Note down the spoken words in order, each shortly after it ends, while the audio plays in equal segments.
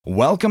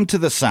Welcome to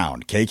The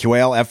Sound,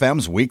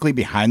 KQAL-FM's weekly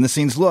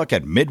behind-the-scenes look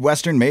at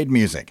Midwestern-made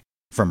music.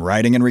 From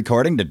writing and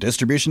recording to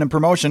distribution and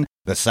promotion,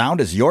 The Sound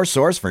is your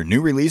source for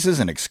new releases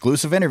and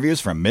exclusive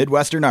interviews from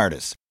Midwestern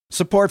artists.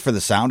 Support for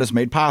The Sound is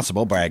made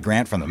possible by a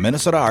grant from the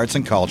Minnesota Arts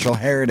and Cultural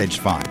Heritage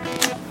Fund.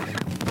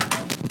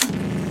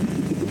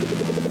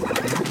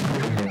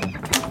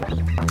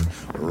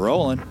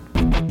 Rolling.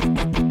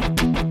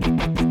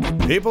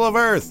 People of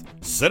Earth,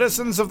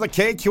 citizens of the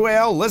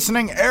KQAL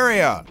listening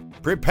area,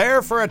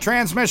 prepare for a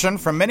transmission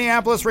from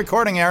Minneapolis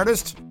recording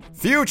artist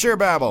Future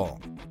Babel.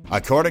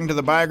 According to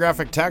the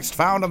biographic text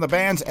found on the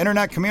band's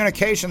internet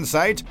communication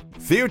site,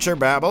 Future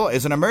Babel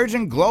is an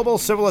emerging global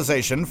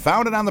civilization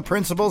founded on the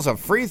principles of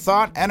free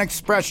thought and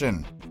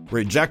expression,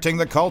 rejecting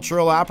the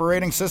cultural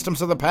operating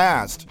systems of the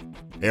past.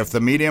 If the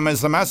medium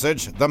is the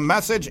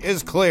message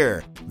is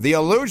clear. The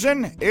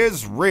illusion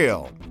is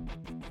real.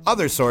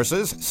 Other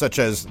sources, such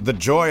as The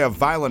Joy of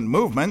Violent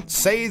Movement,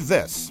 say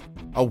this: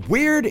 a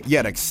weird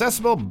yet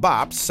accessible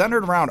bop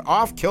centered around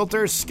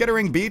off-kilter,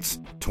 skittering beats,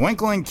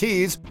 twinkling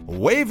keys,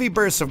 wavy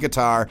bursts of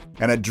guitar,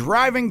 and a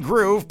driving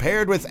groove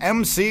paired with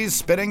MCs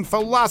spitting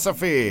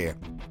philosophy.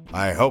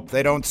 I hope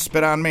they don't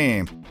spit on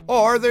me.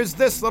 Or there's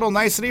this little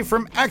nicety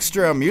from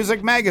Extra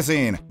Music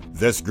Magazine.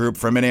 This group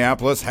from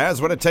Minneapolis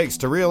has what it takes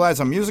to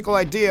realize a musical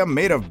idea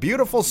made of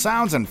beautiful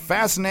sounds and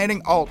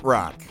fascinating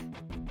alt-rock.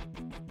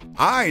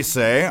 I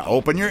say,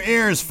 open your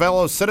ears,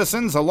 fellow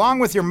citizens, along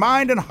with your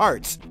mind and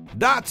hearts.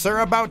 Dots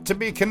are about to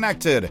be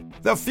connected.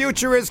 The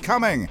future is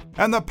coming,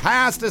 and the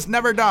past is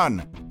never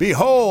done.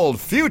 Behold,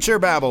 Future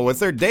Babel with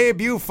their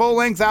debut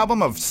full-length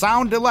album of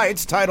sound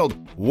delights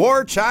titled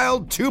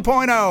Warchild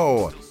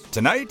 2.0.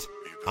 Tonight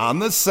on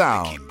The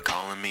Sound. Keep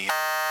calling me.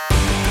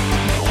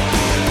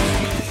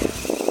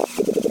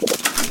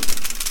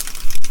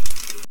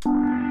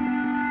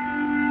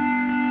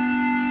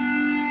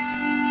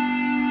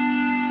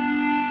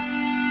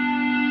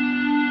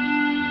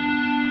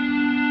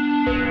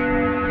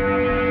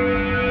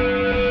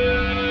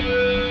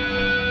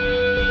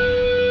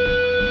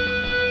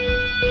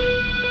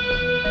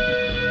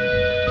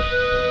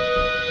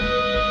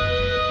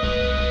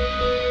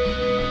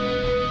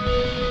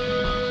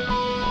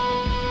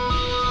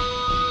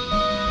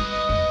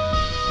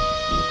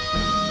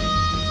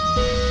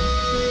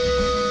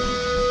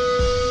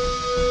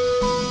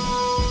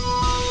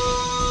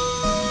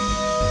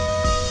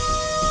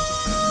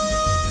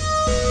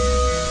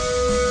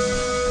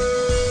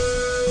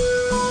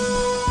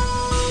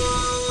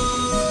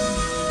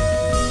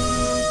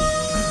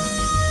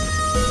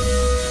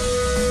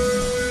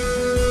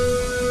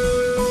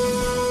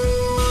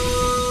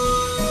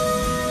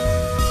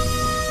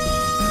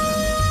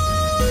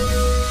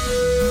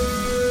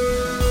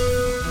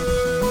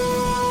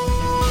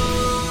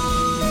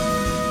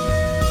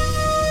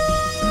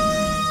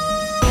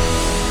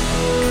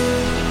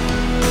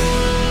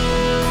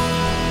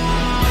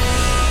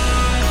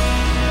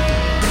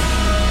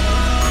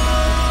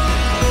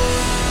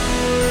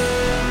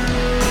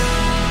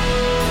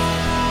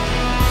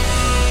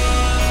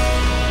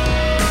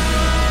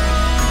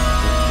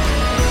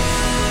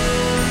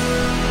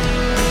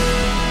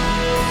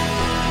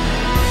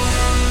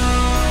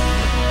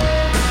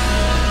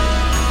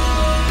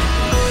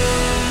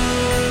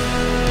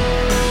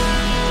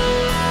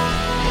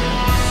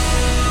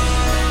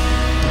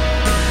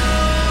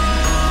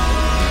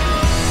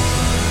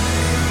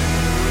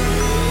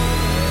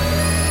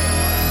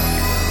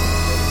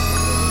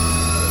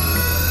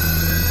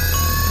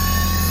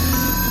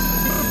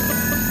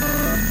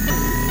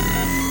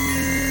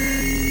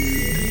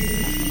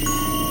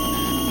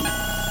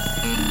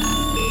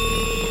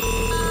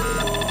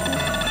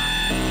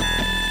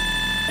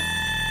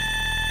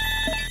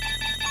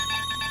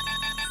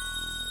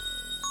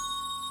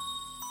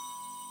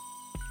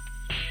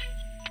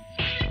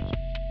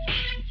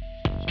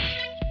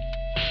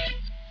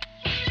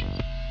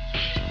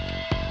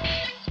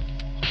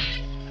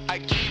 I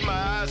keep my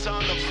eyes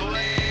on the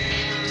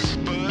flames,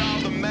 but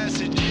all the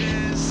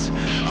messages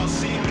all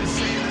seem to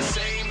say the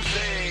same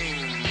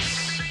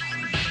things.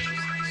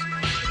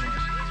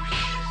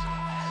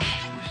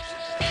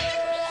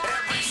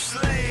 Every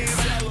slave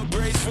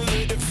celebrates for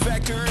the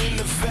defector in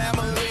the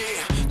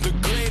family, the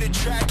great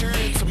attractor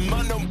in some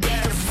unknown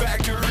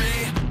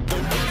benefactory. The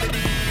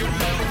remedy, your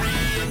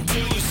memory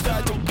until you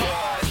start to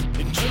pause.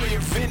 Enjoy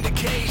your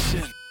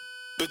vindication,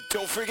 but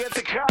don't forget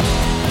the cause.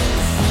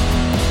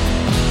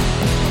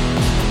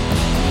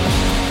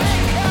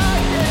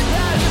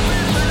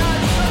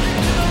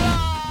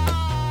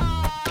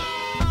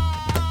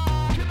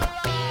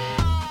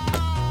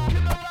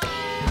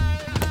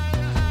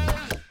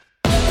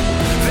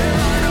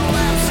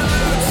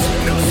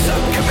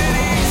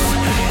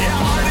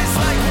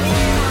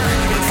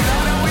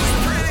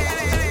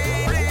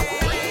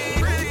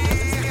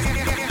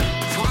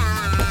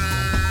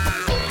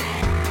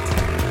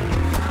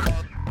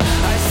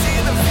 I see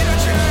the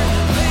future,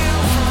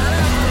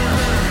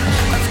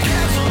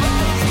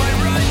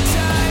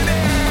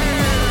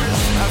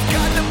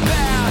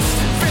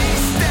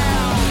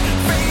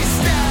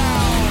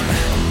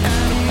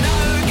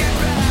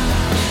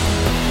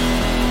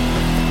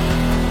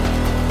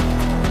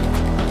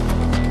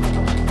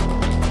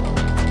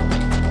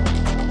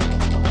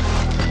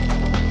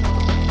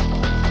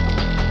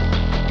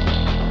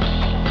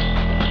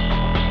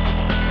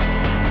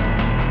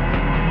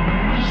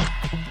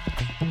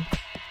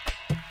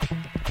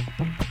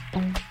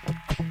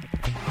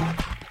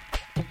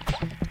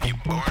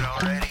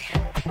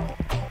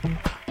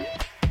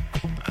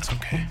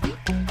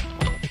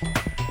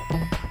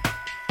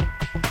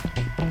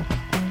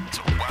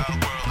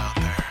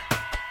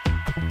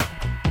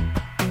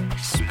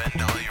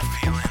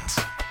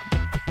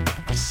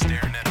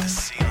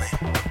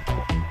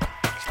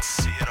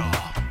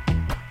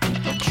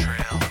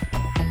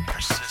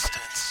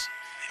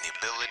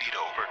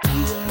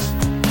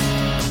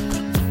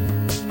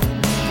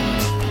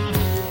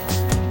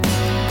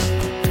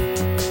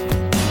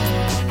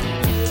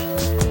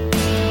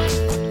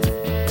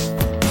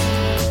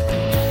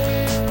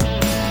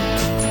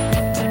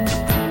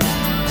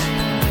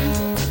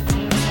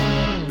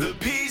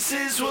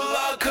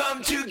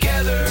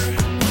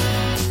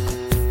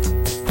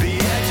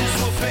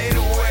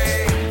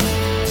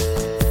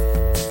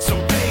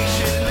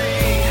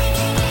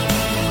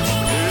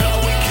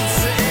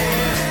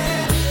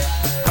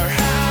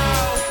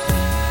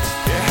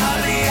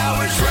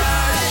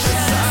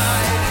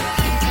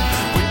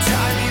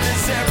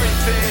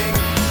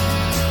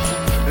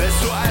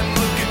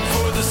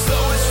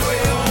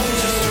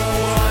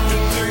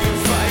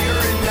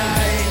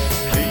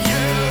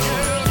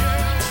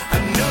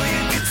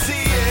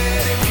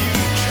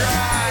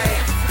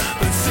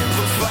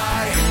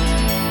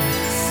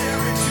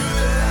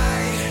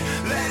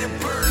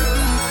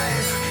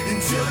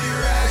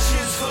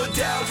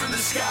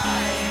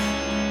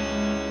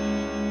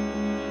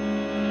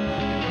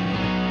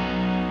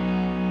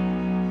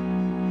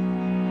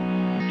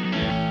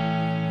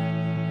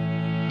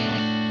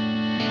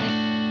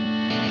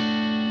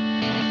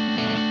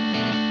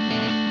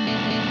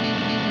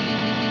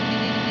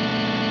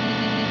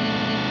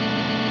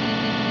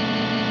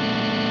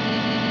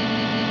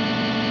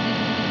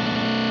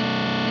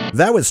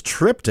 That was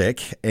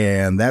Triptych,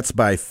 and that's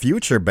by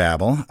Future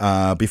Babel.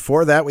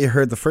 Before that, we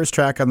heard the first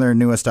track on their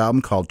newest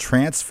album called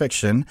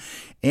Transfiction,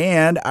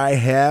 and I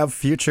have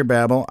Future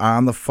Babel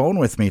on the phone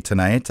with me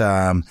tonight.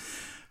 How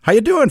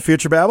you doing,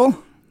 Future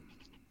Babel?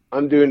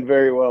 I'm doing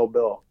very well,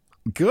 Bill.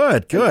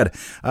 Good, good.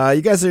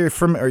 You guys are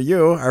from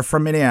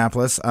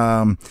Minneapolis.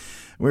 We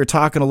were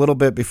talking a little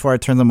bit before I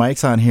turned the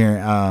mics on here.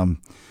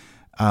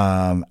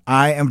 I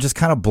am just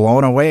kind of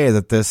blown away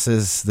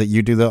that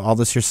you do all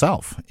this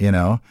yourself, you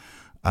know.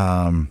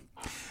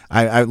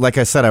 I like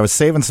I said, I was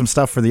saving some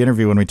stuff for the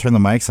interview when we turned the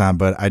mics on,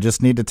 but I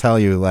just need to tell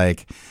you,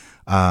 like,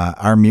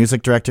 our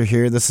music director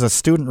here, this is a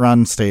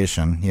student-run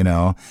station, you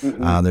know.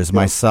 There's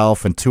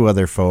myself and two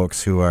other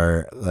folks who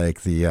are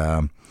like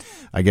the,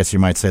 I guess you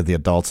might say the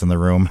adults in the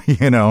room,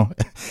 you know,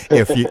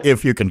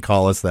 if you can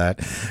call us that.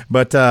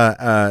 But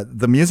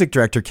the music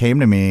director came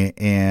to me,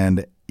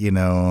 and you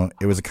know,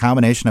 it was a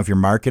combination of your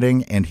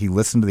marketing, and he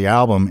listened to the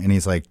album, and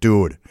he's like,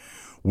 dude,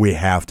 we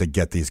have to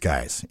get these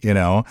guys, you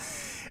know.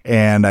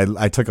 And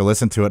I took a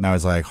listen to it, and I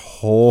was like,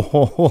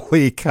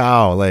 holy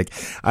cow. Like,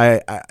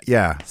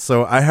 yeah.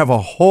 So I have a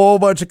whole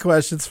bunch of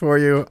questions for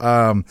you.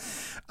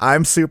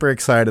 I'm super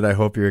excited. I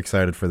hope you're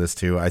excited for this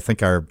too. I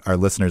think our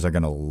listeners are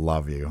going to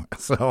love you.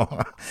 So,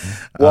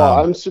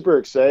 well, I'm super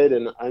excited,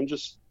 and I'm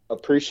just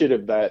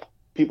appreciative that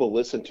people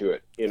listen to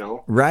it, you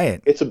know.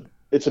 Right.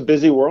 It's a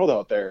busy world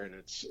out there, and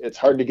it's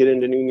hard to get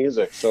into new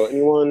music. So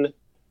anyone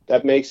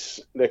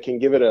that can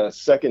give it a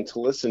second to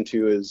listen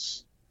to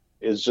is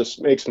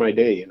just makes my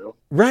day, you know?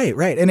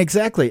 Right. And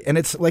exactly. And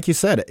it's like you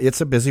said,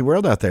 it's a busy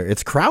world out there.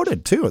 It's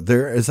crowded too.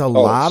 There is a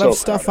lot of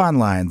stuff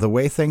online. The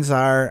way things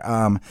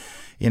are,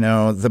 you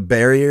know, the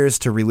barriers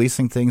to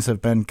releasing things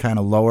have been kind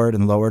of lowered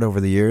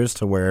over the years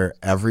to where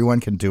everyone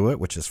can do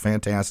it, which is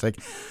fantastic.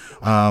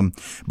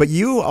 But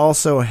you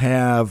also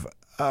have,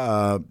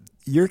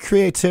 your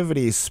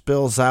creativity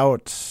spills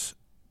out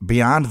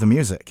beyond the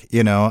music,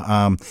 you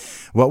know.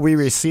 What we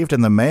received in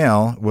the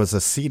mail was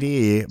a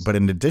CD, but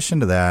in addition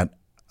to that,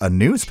 a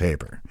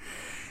newspaper,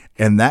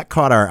 and that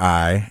caught our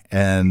eye,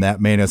 and that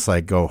made us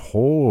like go,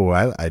 oh,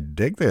 I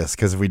dig this,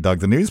 because we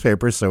dug the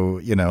newspaper. So,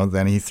 you know,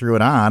 then he threw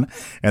it on,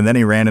 and then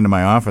he ran into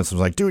my office and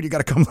was like, dude, you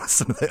got to come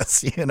listen to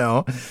this, you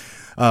know.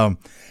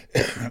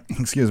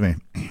 Excuse me.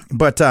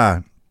 But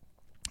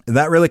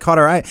that really caught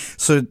our eye.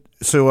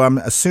 So I'm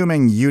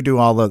assuming you do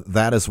all of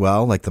that as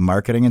well, like the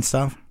marketing and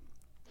stuff?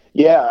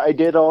 Yeah, I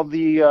did all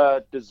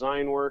the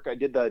design work. I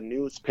did the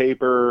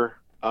newspaper.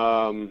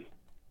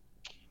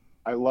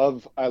 I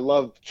love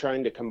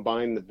trying to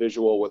combine the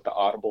visual with the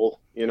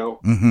audible, you know?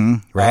 Mm-hmm,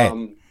 right.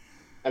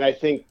 And I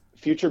think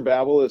Future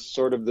Babel is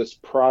sort of this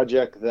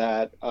project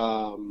that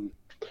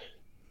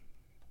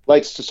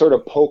likes to sort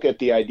of poke at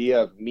the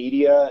idea of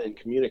media and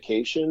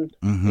communication.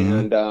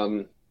 Mm-hmm.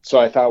 And so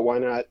I thought, why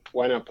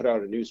not put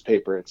out a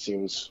newspaper? It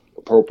seems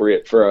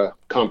appropriate for a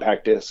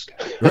compact disc.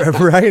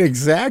 Right,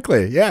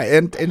 exactly. Yeah,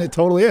 and it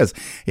totally is.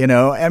 You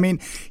know, I mean,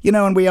 you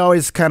know, and we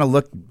always kind of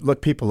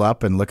look people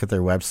up and look at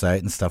their website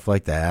and stuff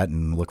like that,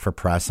 and look for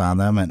press on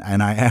them. And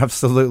I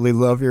absolutely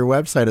love your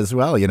website as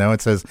well. You know, it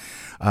says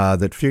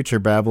that Future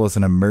Babel is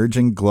an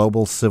emerging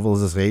global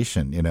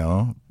civilization, you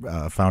know,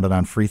 founded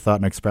on free thought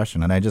and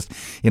expression. And I just,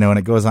 you know, and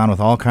it goes on with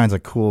all kinds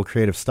of cool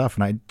creative stuff.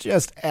 And I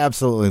just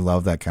absolutely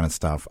love that kind of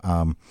stuff.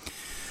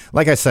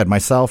 Like I said,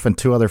 myself and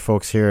two other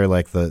folks here,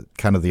 like the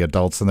kind of the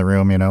adults in the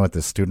room, you know, at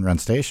this student-run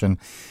station.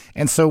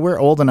 And so we're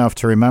old enough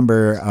to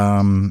remember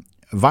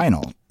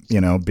vinyl,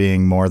 you know,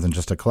 being more than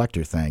just a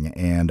collector thing.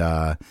 And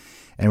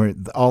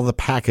all the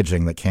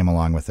packaging that came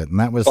along with it. And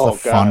that was the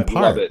fun part.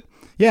 Love it.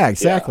 Yeah,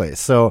 exactly.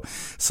 Yeah.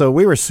 So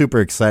we were super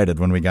excited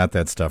when we got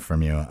that stuff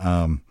from you.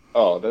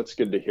 Oh, that's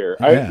good to hear.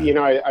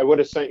 Yeah. I would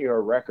have sent you a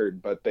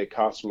record, but they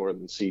cost more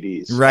than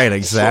CDs. Right,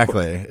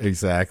 exactly.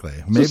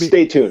 Maybe so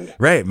stay tuned.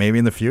 Right, maybe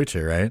in the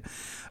future, right?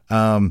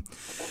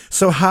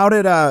 So how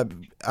did I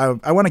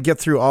want to get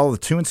through all the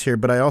tunes here,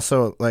 but I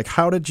also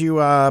how did you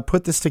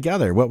put this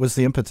together? What was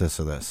the impetus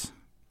of this?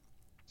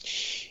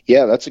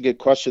 Yeah, that's a good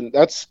question.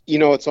 That's, you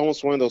know, it's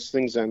almost one of those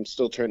things I'm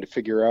still trying to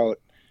figure out.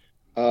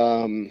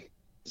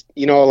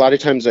 You know, a lot of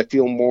times I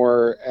feel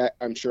more,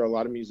 I'm sure a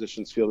lot of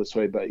musicians feel this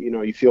way, but, you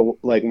know, you feel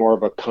like more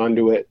of a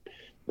conduit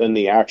than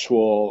the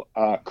actual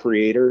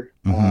creator.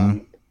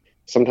 Mm-hmm.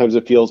 Sometimes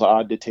it feels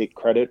odd to take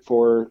credit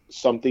for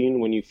something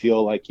when you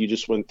feel like you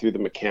just went through the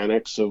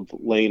mechanics of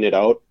laying it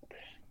out.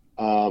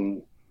 I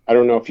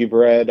don't know if you've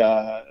read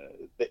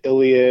the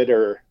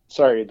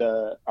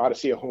the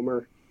Odyssey of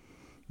Homer.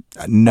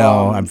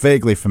 No, I'm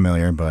vaguely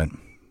familiar, but.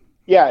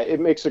 Yeah,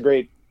 it makes a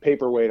great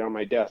paperweight on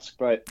my desk,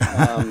 but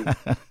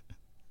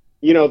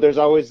you know, there's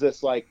always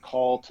this like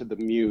call to the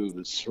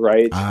muse,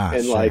 right?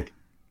 And sure. Like,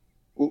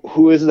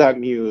 who is that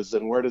muse,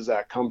 and where does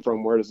that come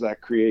from? Where does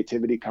that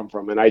creativity come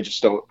from? And I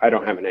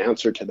don't have an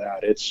answer to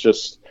that. It's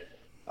just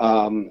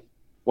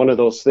one of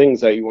those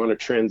things that you want to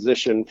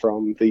transition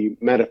from the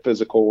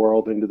metaphysical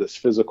world into this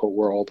physical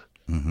world.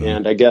 Mm-hmm.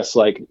 And I guess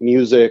like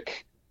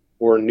music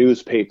or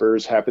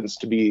newspapers happens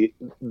to be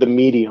the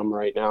medium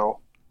right now.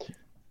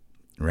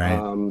 Right.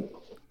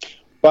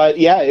 But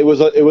yeah, it was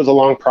a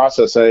long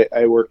process.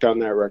 I worked on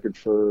that record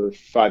for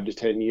 5 to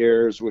 10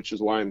 years, which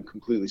is why I'm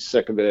completely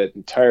sick of it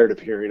and tired of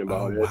hearing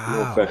about it. No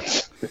Wow.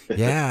 offense.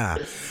 Yeah.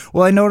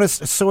 Well, I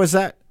noticed. So is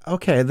that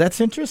okay?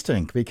 That's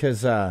interesting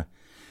because when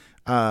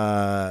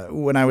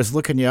I was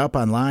looking you up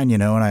online,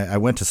 and I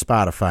went to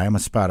Spotify. I'm a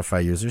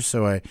Spotify user,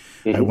 so I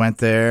went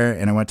there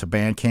and I went to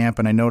Bandcamp,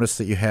 and I noticed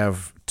that you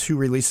have 2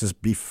 releases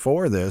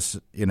before this.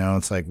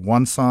 It's like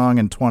one song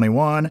in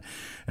 21,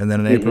 and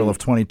then in April of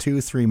 22,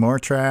 3 more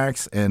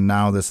tracks, and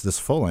now this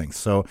full length.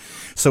 So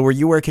were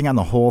you working on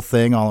the whole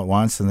thing all at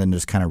once, and then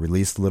just kind of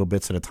released little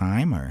bits at a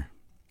time, or?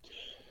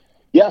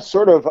 Yeah,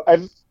 sort of.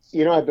 I've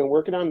been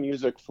working on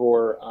music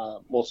for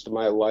most of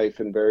my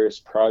life in various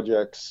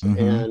projects,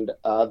 and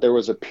there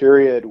was a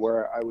period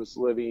where I was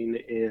living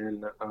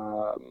in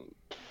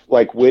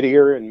like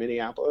Whittier in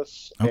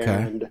Minneapolis,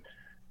 and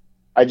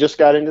I just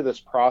got into this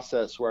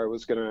process where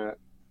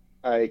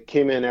I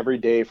came in every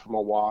day from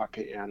a walk,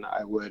 and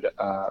I would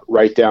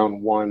write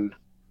down one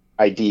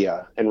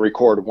idea and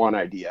record one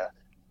idea.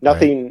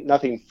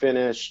 Nothing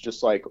finished,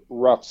 just like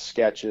rough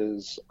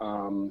sketches.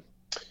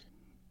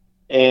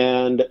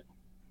 And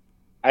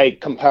I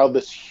compiled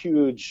this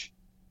huge,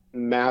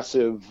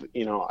 massive,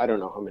 I don't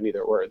know how many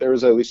there were. There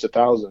was at least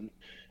 1,000.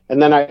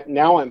 And then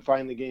now I'm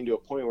finally getting to a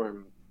point where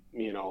I'm,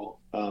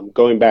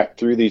 going back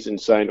through these and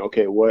saying,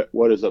 okay,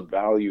 what is of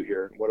value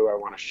here? What do I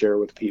want to share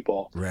with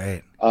people?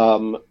 Right.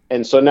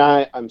 And so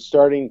now I'm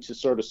starting to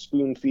sort of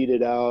spoon feed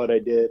it out. I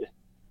did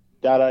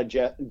Dada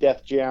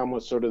Death Jam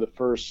was sort of the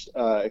first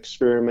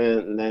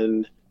experiment. And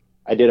then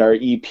I did our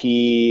EP,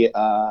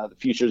 The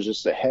Future's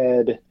Just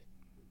Ahead.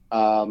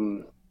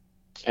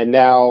 And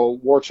now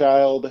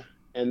Warchild,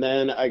 and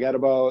then I got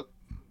about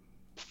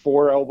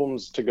 4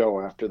 albums to go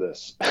after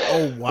this.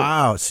 Oh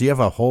wow! So you have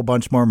a whole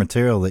bunch more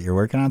material that you're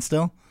working on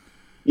still?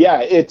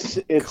 Yeah, it's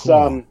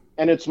cool.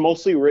 And it's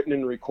mostly written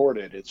and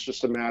recorded. It's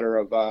just a matter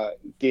of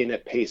getting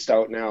it paced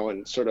out now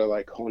and sort of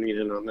like honing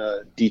in on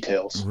the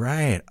details.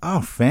 Right.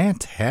 Oh,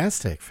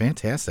 fantastic.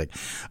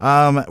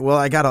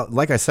 Well,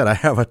 like I said, I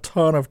have a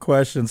ton of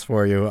questions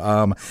for you.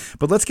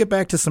 But let's get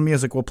back to some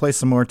music. We'll play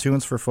some more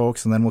tunes for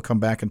folks, and then we'll come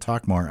back and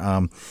talk more.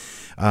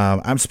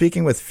 I'm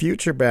speaking with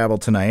Future Babel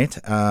tonight.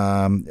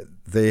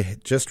 They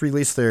just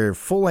released their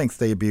full-length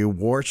debut,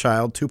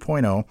 Warchild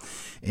 2.0,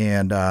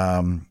 and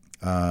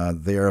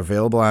they are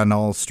available on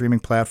all streaming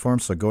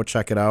platforms, so go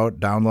check it out,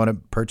 download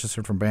it, purchase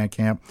it from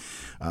Bandcamp.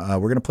 We're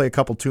going to play a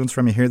couple tunes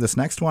from you here. This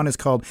next one is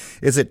called,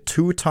 is it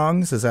Two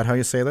Tongues? Is that how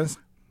you say this?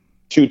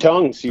 Two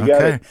Tongues, you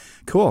got it.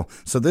 Cool.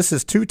 So this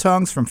is Two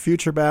Tongues from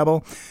Future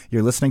Babel.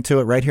 You're listening to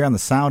it right here on The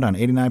Sound on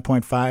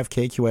 89.5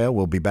 KQAL.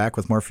 We'll be back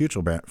with more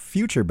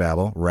Future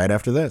Babel right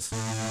after this.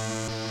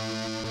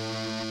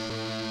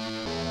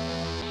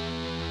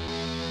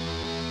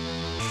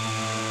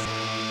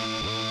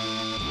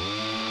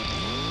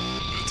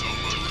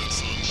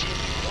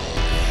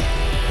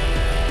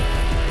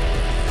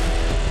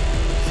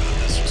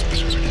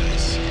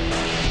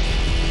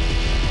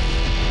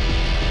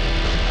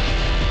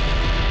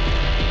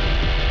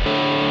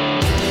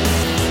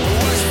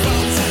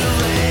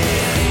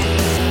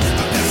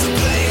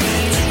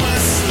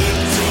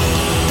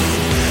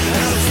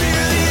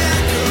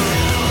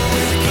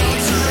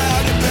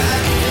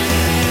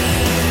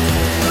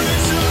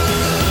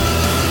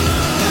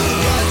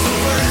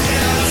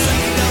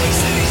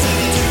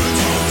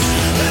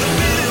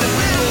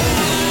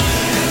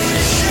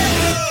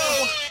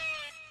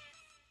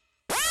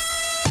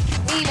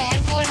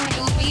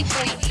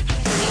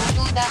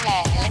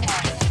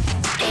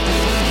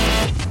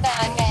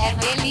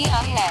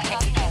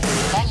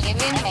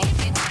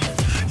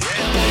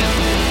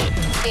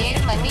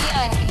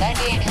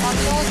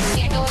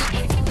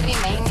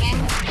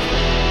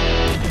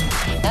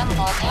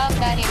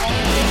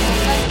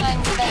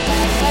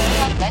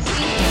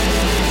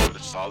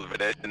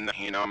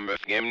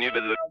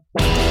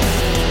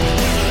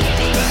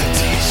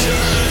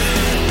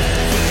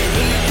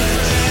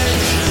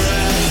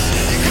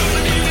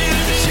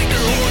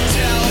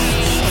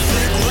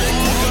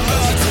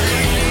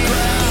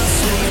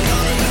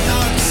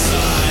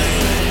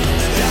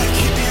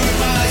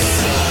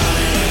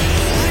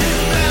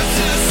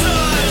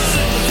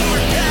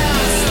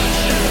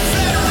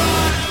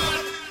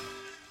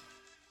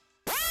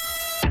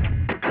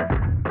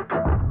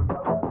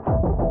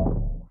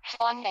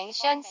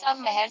 Foundations of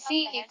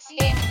Mahasi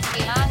exclaim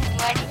beyond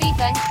what we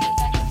can see.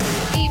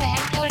 We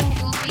were born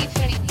to be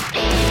free.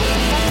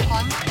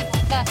 Come,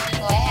 the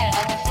where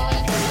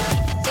unfold.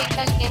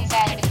 Settle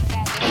inside. If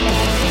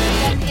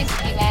the is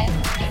evil,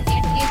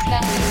 it is the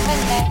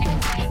human that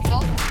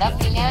broke the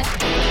billion.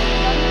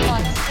 Come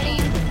on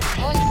screen.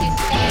 Whole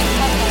system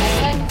of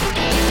heaven.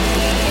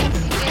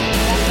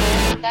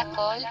 The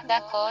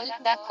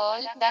call.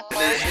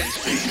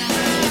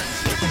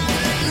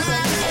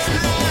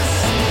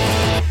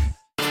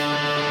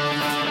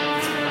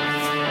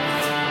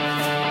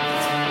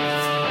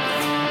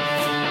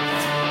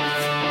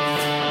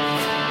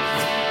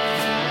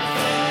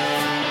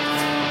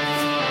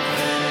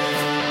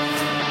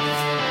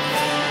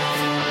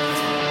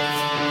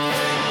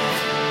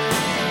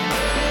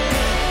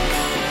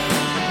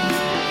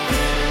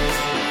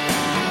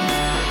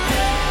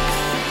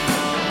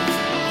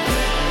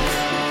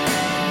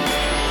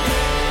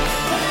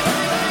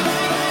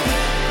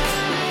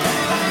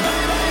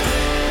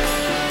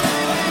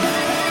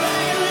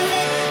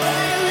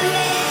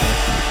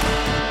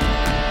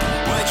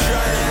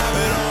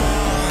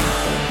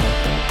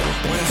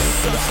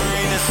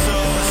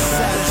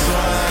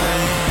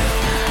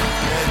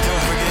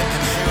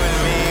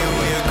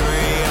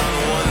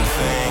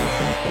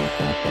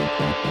 We are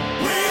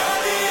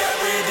the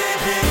everyday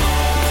people. We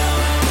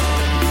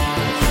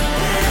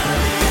are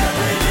the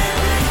everyday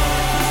people.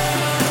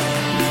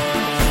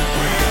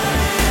 We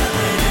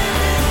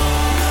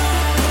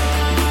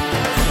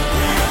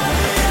are the everyday people. We are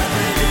the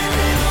everyday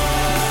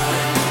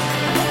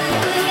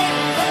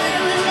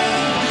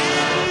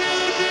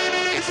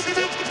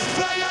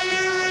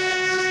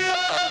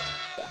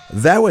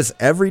That was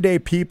Everyday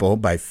People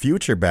by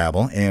Future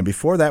Babel. And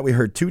before that, we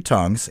heard Two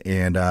Tongues.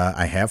 And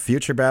I have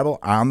Future Babel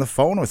on the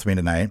phone with me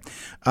tonight.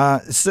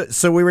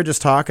 So we were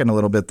just talking a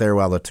little bit there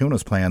while the tune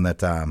was playing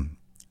that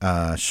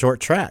short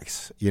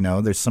tracks. You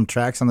know, there's some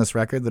tracks on this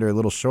record that are a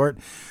little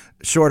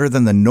shorter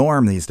than the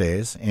norm these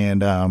days.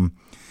 And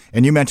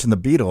you mentioned the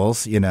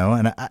Beatles, you know,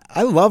 and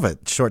I love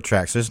it, short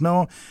tracks.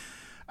 I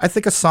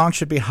think a song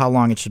should be how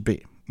long it should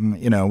be.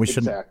 You know, we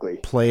should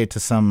play to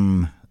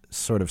some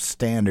sort of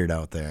standard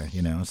out there,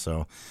 you know,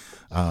 so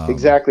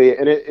exactly.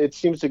 And it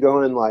seems to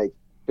go in like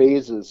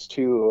phases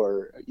too,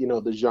 or you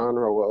know, the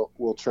genre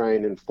will try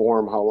and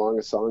inform how long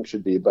a song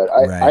should be, but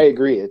I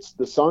agree,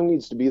 the song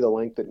needs to be the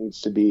length it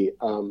needs to be.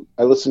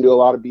 I listen to a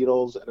lot of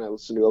Beatles and I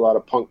listen to a lot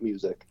of punk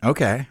music.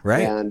 Okay,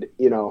 right. And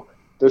you know,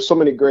 there's so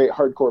many great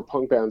hardcore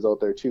punk bands out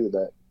there too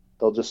that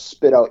they'll just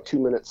spit out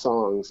 2-minute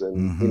songs,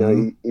 and you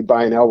know, you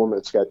buy an album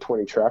that's got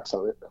 20 tracks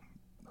on it.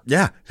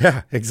 Yeah,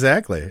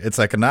 exactly. It's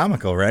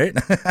economical, right?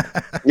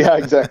 Yeah,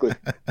 exactly.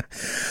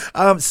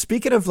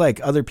 Speaking of like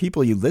other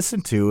people you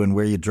listen to and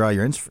where you draw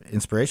your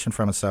inspiration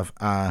from and stuff,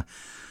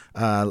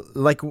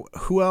 like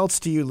who else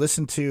do you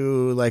listen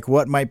to? Like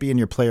what might be in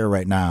your player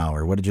right now,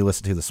 or what did you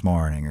listen to this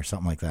morning, or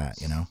something like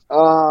that? You know?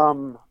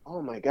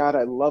 Oh my God,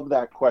 I love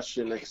that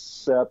question.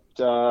 Except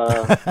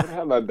what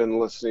have I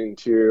been listening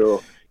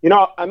to? You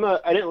know, I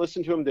didn't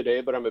listen to him today,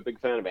 but I'm a big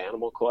fan of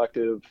Animal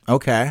Collective.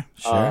 Okay,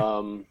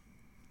 sure.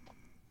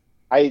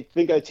 I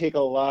think I take a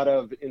lot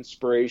of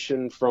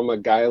inspiration from a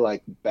guy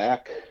like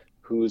Beck,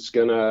 who's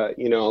gonna,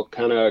 you know,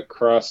 kind of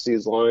cross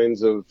these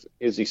lines of,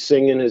 is he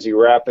singing, is he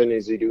rapping,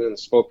 is he doing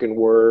spoken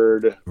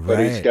word? Right. But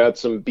he's got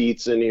some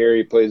beats in here.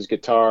 He plays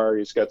guitar.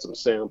 He's got some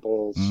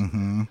samples.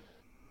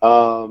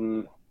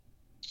 Mm-hmm.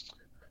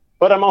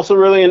 But I'm also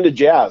really into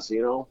jazz,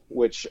 you know,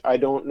 which I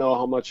don't know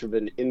how much of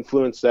an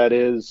influence that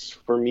is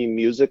for me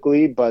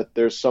musically, but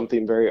there's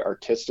something very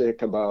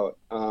artistic about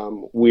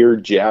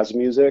weird jazz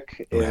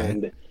music. Right.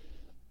 And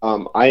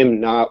I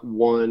am not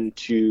one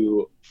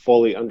to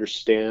fully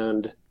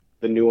understand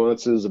the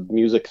nuances of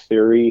music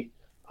theory.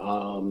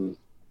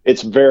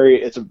 It's a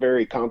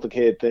very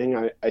complicated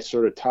thing. I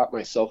sort of taught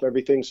myself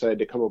everything, so I had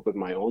to come up with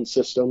my own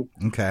system.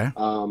 Okay.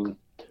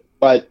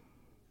 But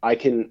I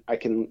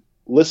can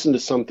listen to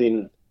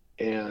something,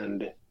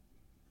 and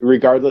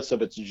regardless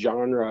of its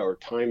genre or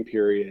time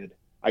period,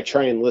 I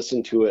try and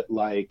listen to it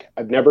like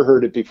I've never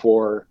heard it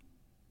before.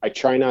 I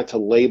try not to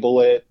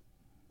label it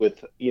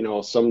with, you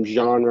know, some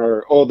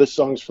genre. Oh, this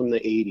song's from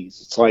the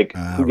 80s. It's like,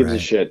 who gives a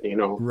shit, you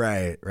know?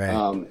 Right.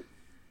 Well,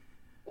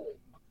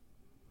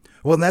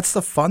 and that's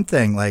the fun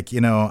thing. Like, you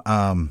know,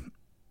 I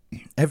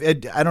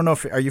don't know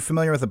are you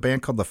familiar with a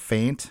band called The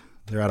Faint?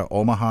 They're out of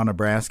Omaha,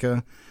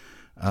 Nebraska.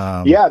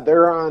 Yeah,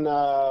 they're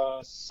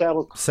on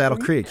Saddle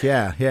Creek.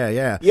 Yeah.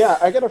 Yeah,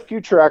 I got a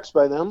few tracks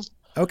by them.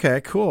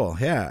 Okay, cool.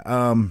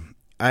 Yeah.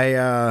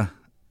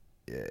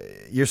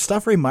 Your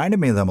stuff reminded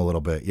me of them a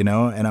little bit, you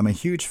know, and I'm a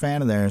huge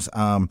fan of theirs.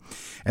 And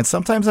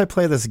sometimes I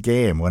play this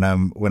game when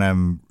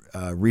I'm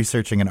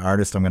researching an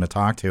artist I'm going to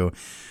talk to.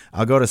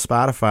 I'll go to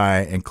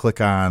Spotify and click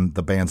on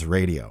the band's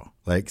radio,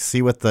 like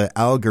see what the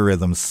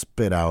algorithms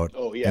spit out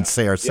and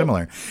say are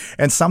similar.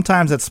 And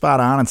sometimes it's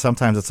spot on, and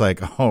sometimes it's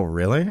like, oh,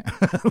 really?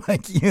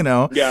 Like, you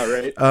know? Yeah,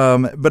 right.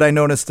 But I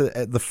noticed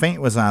The Faint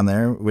was on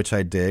there, which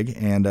I dig,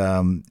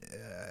 and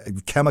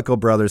Chemical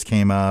Brothers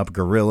came up,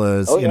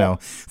 Gorillaz, you know,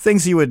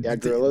 things you would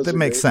that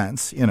make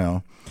sense, you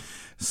know.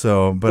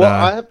 So, but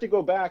I have to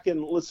go back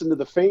and listen to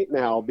The Faint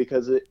now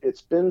because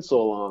it's been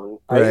so long.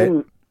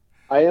 Right.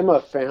 I am a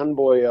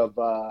fanboy of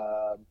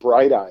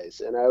Bright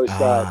Eyes, and I always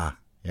thought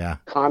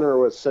Connor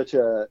was such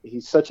a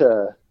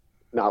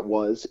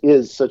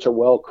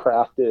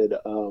well-crafted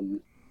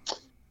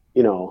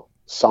you know,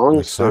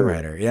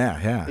 songwriter.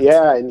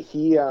 Yeah, and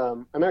he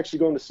I'm actually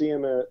going to see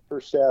him at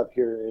First Ave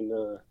here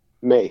in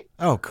May.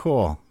 Oh,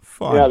 cool.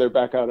 Fun. Yeah, they're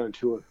back out on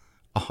tour.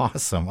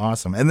 Awesome.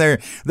 And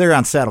they're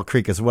on Saddle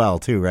Creek as well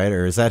too, right?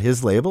 Or is that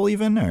his label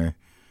even, or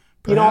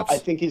perhaps? You know, I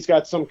think he's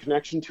got some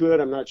connection to it.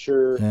 I'm not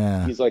sure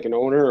he's like an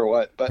owner or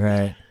what, but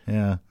right.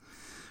 Yeah.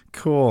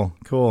 Cool.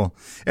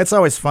 It's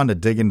always fun to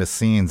dig into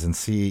scenes and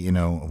see, you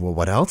know, well,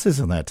 what else is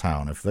in that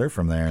town if they're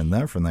from there and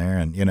they're from there,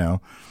 and you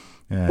know.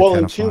 Well,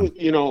 and too,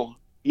 you know,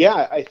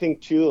 yeah, I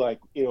think too, like,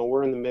 you know,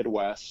 we're in the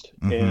Midwest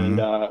and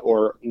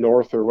or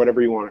North or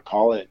whatever you want to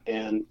call it,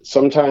 and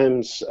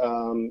sometimes,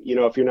 you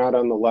know, if you're not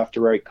on the left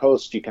or right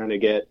coast, you kind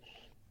of get,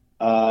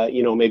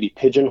 you know, maybe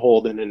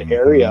pigeonholed in an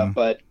area.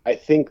 But I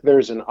think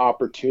there's an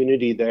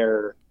opportunity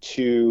there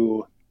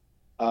to,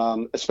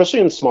 especially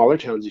in smaller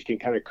towns, you can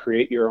kind of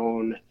create your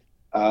own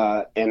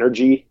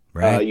energy.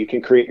 Right. You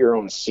can create your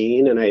own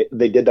scene, and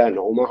they did that in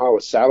Omaha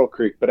with Saddle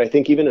Creek. But I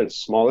think even in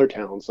smaller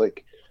towns,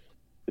 like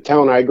the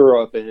town I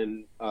grew up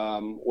in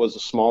was a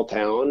small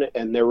town,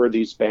 and there were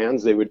these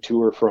bands. They would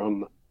tour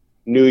from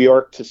New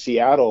York to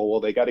Seattle. Well,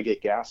 they got to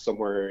get gas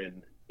somewhere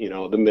in,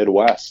 the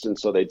Midwest, and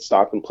so they'd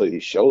stop and play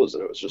these shows,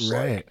 and it was just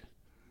right.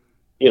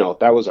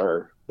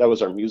 That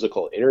was our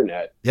musical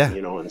internet,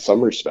 in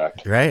some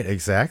respect. Right,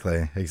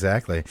 exactly.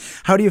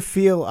 How do you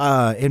feel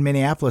in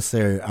Minneapolis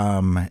there?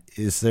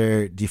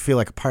 Do you feel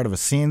like a part of a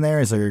scene there?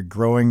 Is there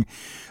growing,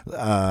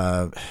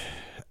 I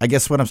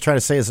guess what I'm trying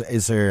to say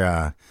is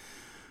there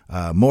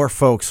more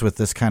folks with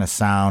this kind of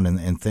sound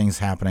and things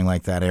happening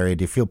like that area?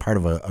 Do you feel part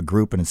of a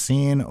group and a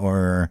scene, or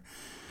are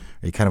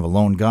you kind of a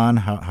lone gun?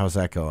 How's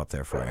that go up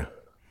there for you?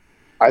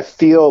 I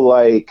feel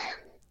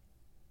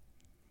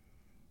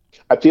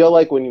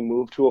like when you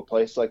move to a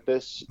place like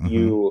this,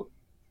 you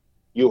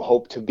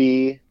hope to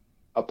be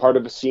a part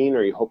of a scene,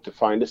 or you hope to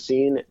find a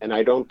scene. And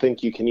I don't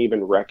think you can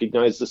even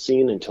recognize the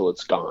scene until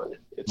it's gone.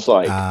 It's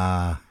like,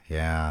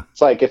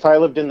 it's like if I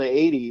lived in the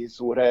 80s,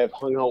 would I have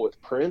hung out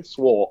with Prince?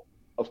 Well,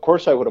 of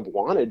course I would have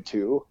wanted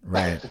to.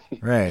 Right.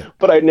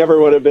 But I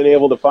never would have been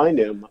able to find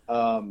him.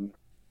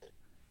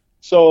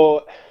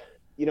 So,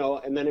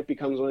 and then it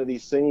becomes one of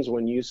these things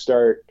when you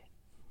start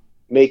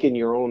making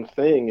your own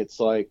thing. It's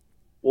like,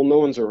 well, no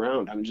one's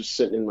around. I'm just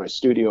sitting in my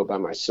studio by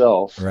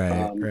myself,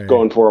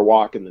 going for a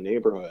walk in the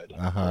neighborhood.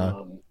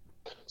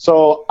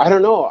 So I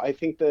don't know. I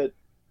think that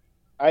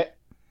I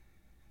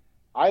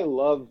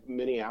love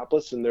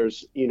Minneapolis, and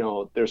there's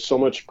so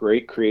much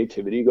great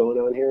creativity going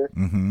on here.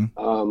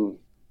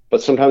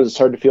 But sometimes it's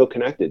hard to feel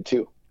connected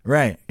too.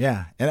 Right.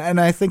 Yeah. And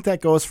I think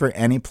that goes for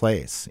any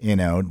place,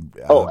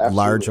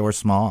 large or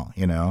small,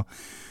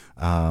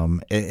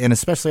 and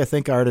especially I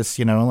think artists,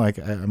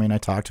 I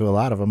talk to a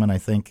lot of them, and I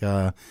think,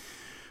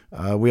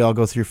 we all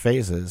go through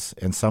phases,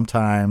 and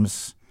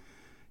sometimes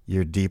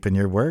you're deep in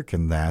your work,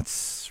 and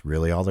that's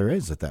really all there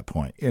is at that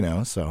point,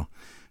 so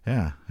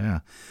yeah.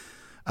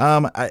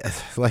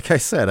 Like I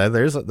said,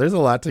 there's a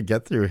lot to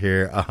get through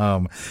here.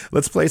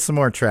 Let's play some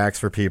more tracks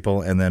for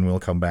people, and then we'll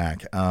come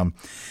back. I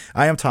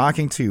am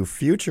talking to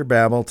Future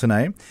Babel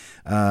tonight.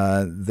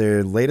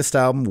 Their latest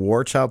album,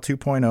 Warchild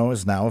 2.0,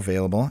 is now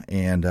available,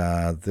 and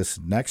this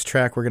next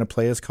track we're going to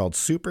play is called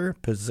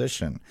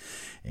Superposition,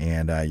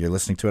 and you're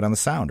listening to it on The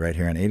Sound right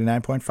here on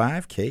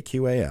 89.5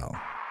 KQAL.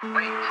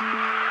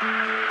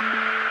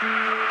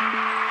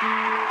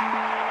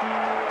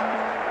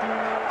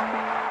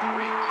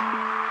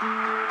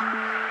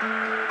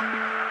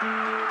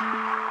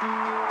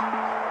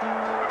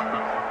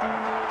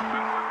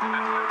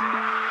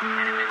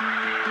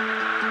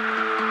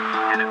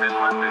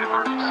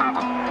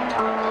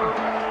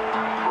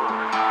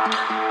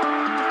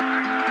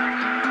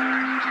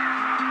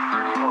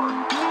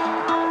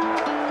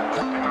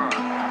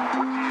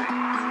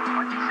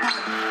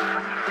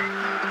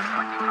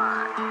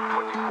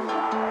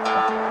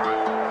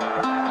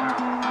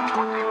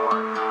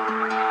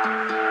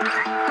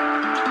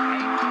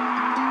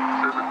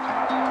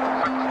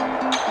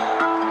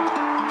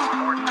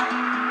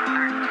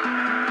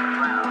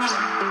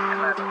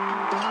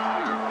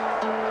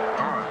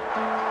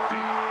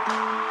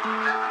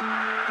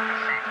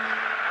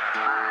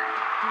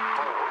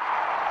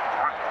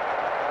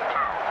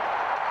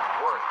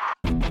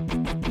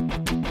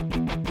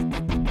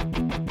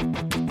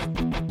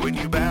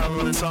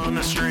 On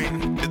a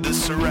string, did the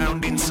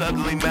surroundings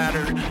suddenly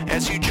matter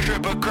as you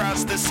trip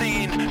across the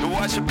scene and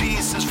watch the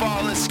pieces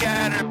fall and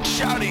scatter,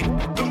 shouting,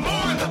 the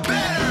more the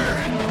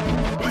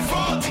better, we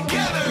fall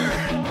together.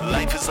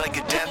 Life is like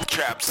a death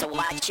trap, so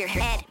watch your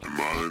head.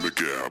 Mind the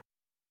gap.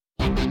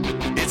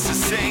 It's the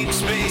same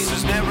space,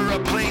 there's never a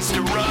place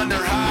to run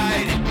or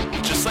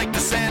hide, just like the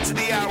sands of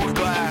the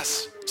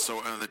hourglass, so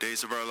are the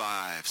days of our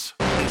lives.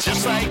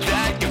 Just like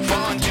that, you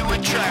fall into a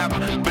trap,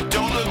 but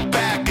don't look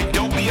back and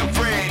don't be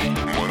afraid.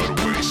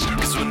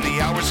 Cause when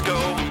the hours go,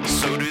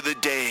 so do the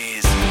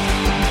days.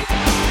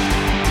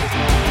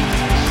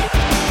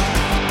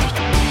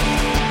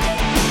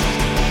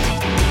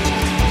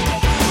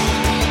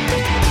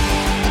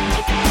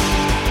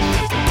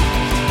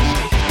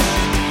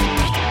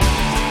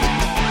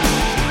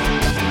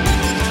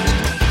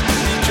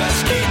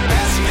 Just keep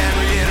passing and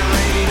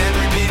reiterating and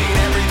repeating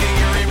everything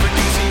you're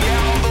reproducing.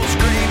 Yeah, all those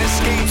great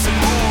escapes and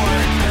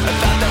more. I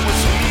thought that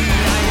was me,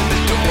 I am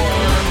the door.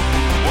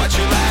 Watch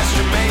your last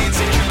remains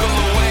and you go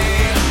away.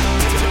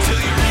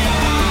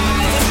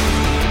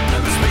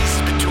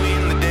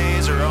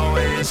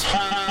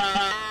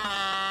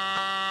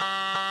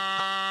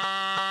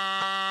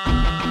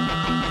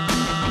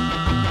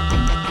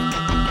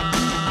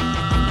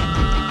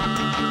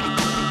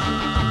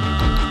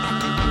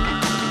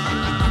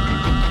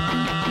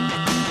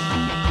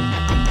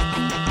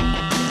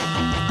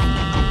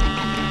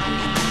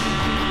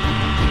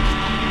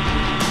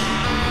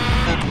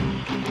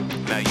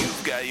 Now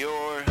you've got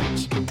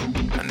yours,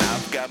 and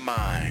I've got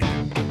mine.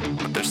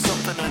 But there's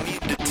something I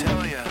need to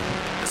tell you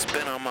that's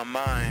been on my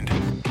mind.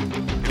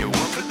 You're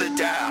one for the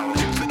Dow,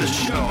 two for the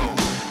show.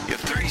 You're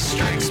three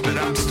strikes, but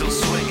I'm still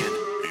swinging,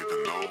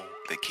 even though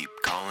they keep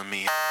calling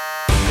me.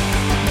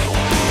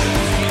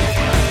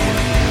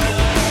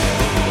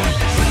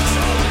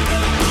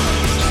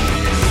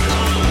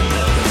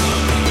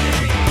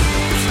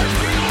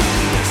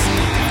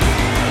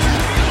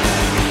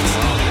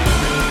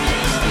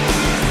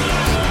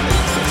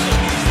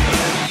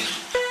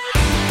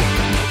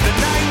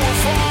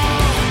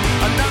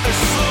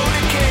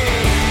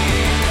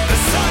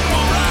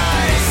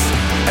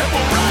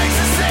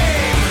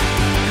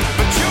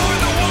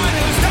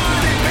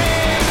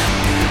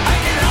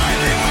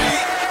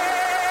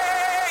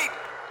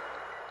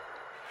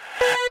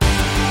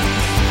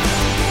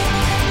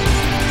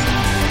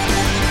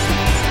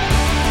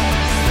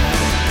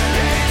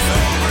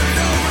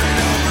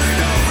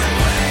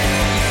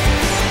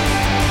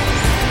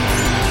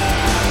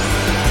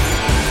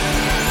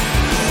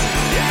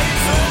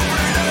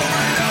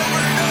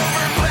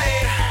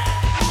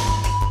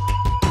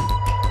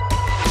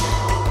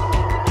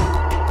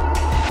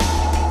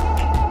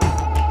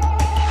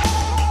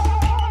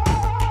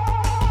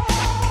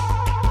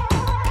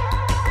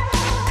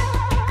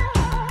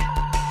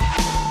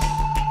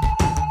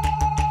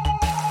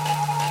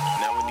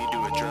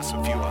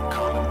 discuss a few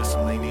uncommon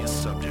miscellaneous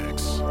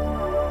subjects.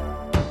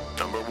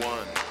 Number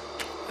 1,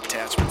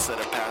 attachments that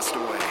have passed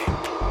away.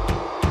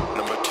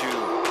 Number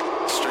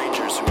 2,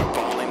 strangers who are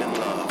falling in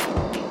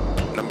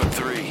love. Number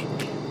 3,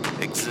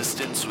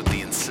 existence with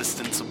the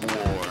insistence of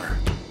war.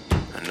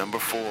 And number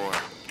 4,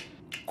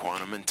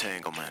 quantum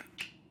entanglement.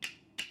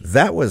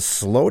 That was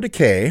Slow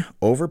Decay,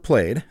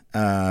 Overplayed,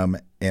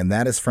 and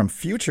that is from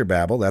Future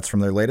Babel. That's from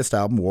their latest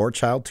album,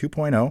 Warchild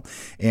 2.0.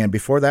 And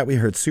before that, we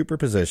heard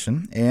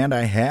Superposition, and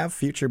I have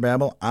Future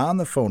Babel on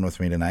the phone with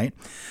me tonight.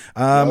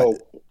 Yo.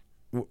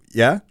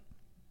 Yeah?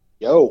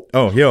 Yo.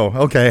 Oh, yo,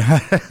 okay.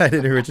 I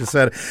didn't hear what you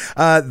said.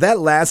 That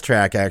last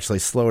track, actually,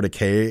 Slow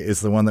Decay,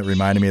 is the one that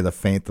reminded me of The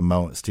Faint the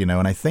most, and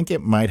I think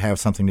it might have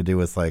something to do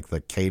with, like,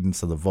 the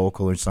cadence of the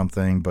vocal or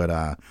something, but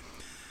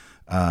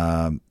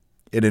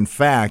in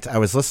fact, I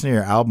was listening to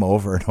your album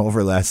over and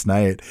over last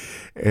night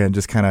and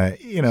just kind of,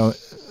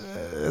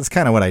 it's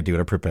kind of what I do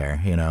to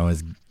prepare,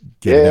 is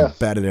get it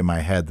embedded in my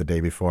head the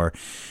day before.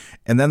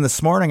 And then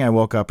this morning I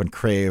woke up and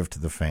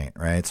craved The Faint,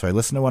 right? So I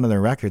listened to one of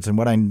their records, and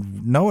what I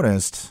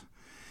noticed,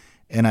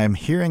 and I'm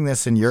hearing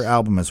this in your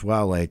album as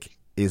well, like,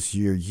 is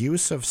your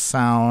use of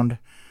sound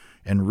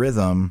and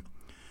rhythm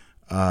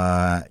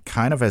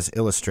kind of as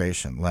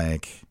illustration.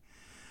 Like,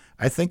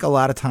 I think a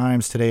lot of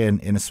times today,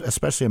 in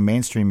especially in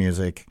mainstream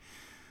music,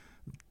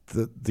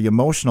 the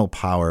emotional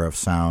power of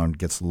sound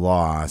gets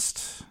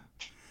lost,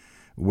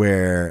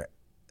 where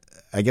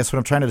I guess what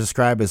I'm trying to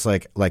describe is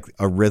like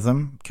a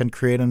rhythm can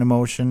create an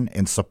emotion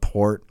and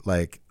support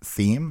like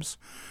themes,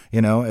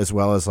 as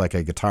well as like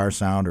a guitar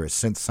sound or a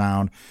synth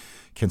sound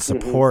can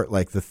support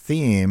like the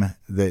theme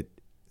that,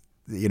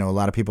 a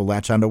lot of people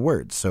latch onto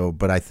words. So,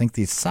 but I think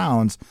these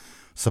sounds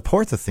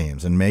support the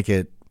themes and make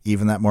it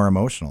even that more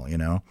emotional,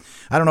 I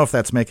don't know if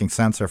that's making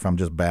sense or if I'm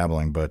just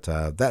babbling, but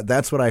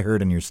that's what I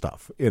heard in your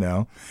stuff, Is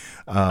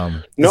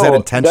that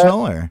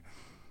intentional or?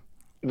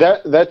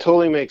 That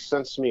totally makes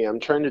sense to me. I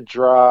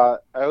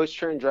always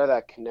try and draw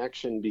that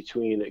connection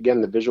between,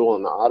 again, the visual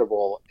and the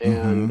audible.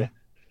 And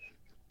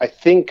I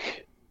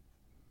think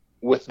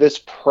with this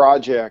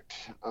project,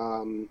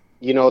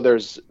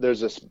 there's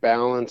this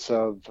balance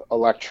of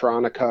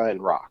electronica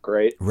and rock,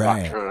 right?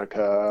 Right.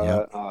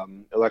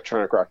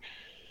 Electronic rock.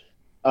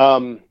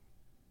 The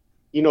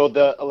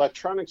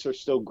electronics are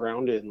still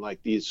grounded in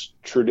like these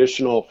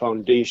traditional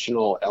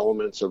foundational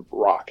elements of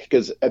rock,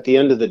 because at the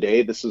end of the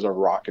day, this is a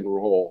rock and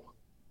roll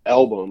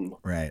album,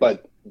 right?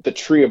 But the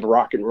tree of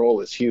rock and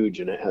roll is huge,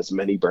 and it has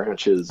many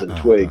branches and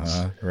twigs,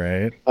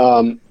 right?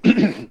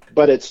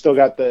 But it's still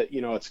got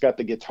it's got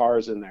the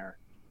guitars in there.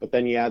 But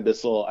then you add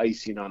this little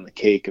icing on the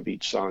cake of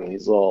each song,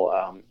 these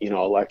little,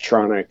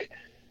 electronic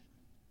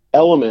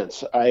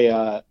elements.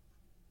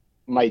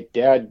 My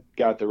dad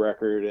got the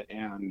record,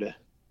 and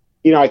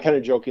I kind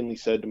of jokingly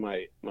said to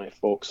my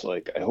folks,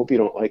 like, I hope you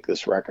don't like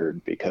this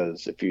record,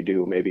 because if you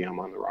do, maybe I'm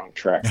on the wrong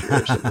track here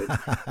or something.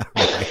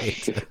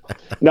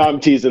 No,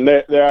 I'm teasing.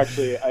 They're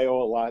actually, I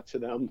owe a lot to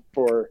them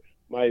for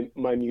my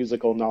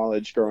musical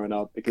knowledge growing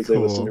up, because they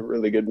listen to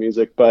really good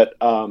music. But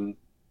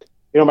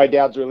my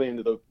dad's really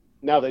into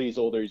now that he's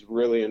older, he's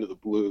really into the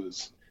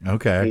blues.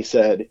 Okay. And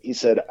he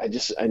said,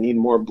 I need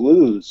more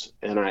blues.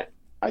 And I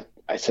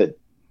said,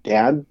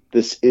 Dad,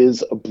 this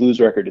is a blues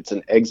record. It's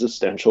an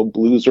existential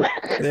blues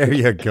record. There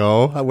you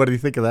go. What do you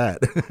think of that?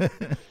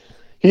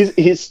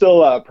 He's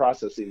still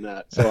processing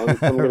that, so I'm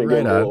going to give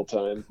him a little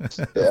time.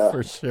 Yeah.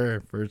 For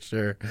sure.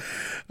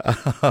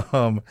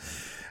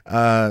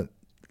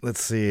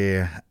 Let's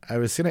see. I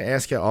was going to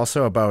ask you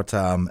also about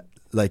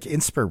like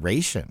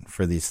inspiration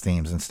for these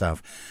themes and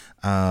stuff.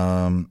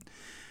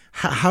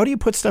 How do you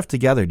put stuff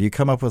together? Do you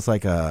come up with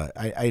like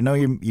I know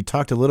you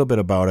talked a little bit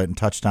about it and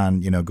touched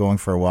on, going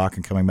for a walk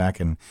and coming back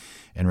and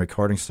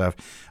recording stuff.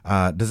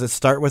 Does it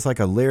start with like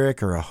a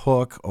lyric or a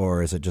hook,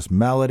 or is it just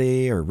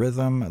melody or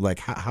rhythm? Like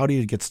how do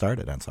you get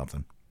started on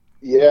something?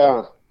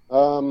 Yeah,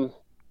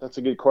 that's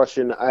a good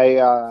question.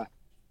 I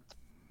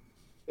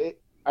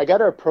got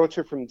to approach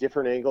it from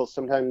different angles.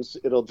 Sometimes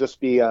it'll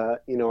just be a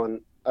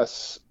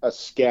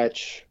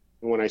sketch.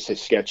 When I say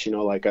sketch,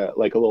 like a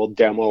little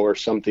demo or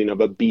something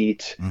of a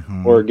beat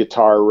or a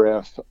guitar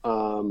riff.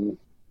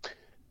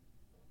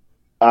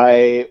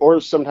 Or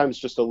sometimes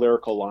just a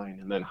lyrical line,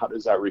 and then how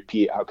does that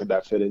repeat? How could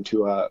that fit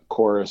into a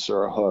chorus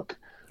or a hook?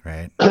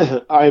 Right.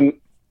 I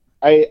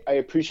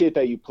appreciate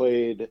that you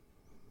played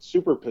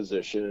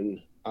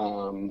Superposition,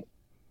 and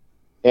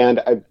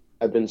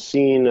I've been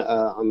seeing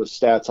on the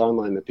stats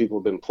online that people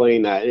have been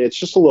playing that, and it's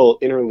just a little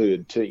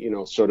interlude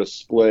to sort of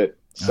split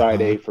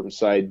side A from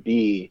side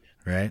B.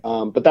 Right.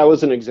 But that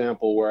was an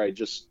example where I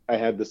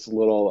had this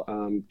little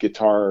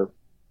guitar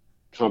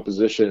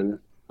composition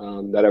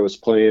that I was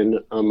playing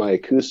on my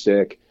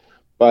acoustic.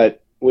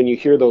 But when you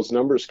hear those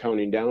numbers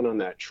counting down on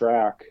that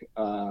track,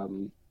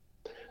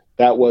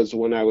 that was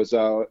when I was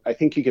out. I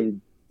think you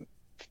can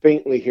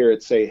faintly hear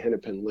it say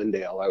Hennepin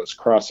Lindale. I was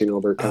crossing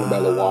over kind of by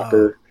the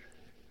Walker.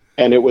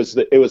 And it was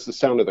the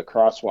sound of the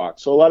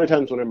crosswalk. So a lot of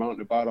times when I'm out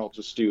and about, I'll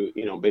just do,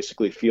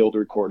 basically field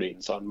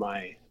recordings on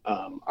my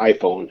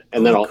iPhone,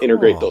 and then I'll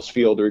integrate those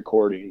field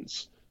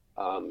recordings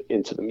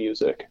into the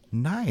music.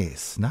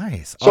 Nice.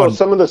 So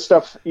some of the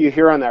stuff you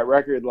hear on that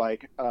record,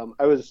 like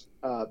I was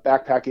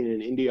backpacking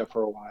in India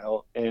for a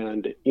while,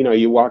 and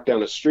you walk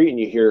down a street and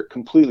you hear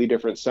completely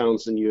different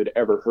sounds than you had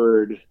ever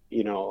heard,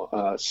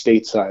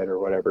 stateside or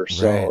whatever.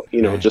 So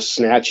just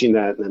snatching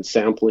that and then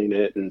sampling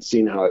it and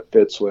seeing how it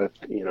fits with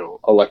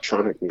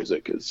electronic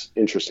music is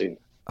interesting.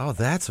 Oh,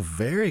 that's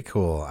very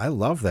cool. I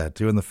love that,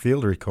 doing the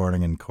field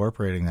recording,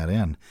 incorporating that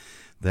in.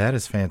 That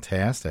is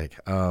fantastic.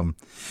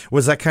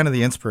 Was that kind of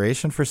the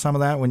inspiration for some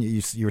of that when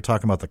you were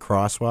talking about the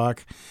crosswalk?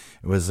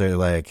 Was there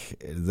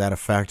like that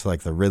affect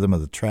like the rhythm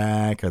of the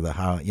track or the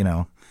how,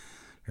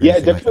 Yeah,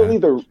 definitely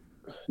like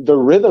the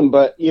rhythm,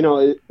 but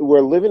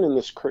we're living in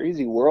this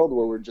crazy world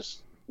where we're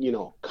just,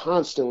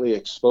 constantly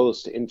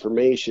exposed to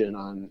information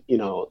on,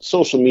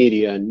 social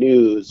media and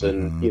news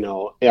and,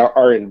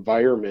 our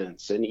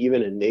environments and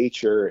even in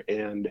nature.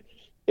 And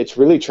it's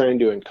really trying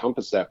to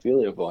encompass that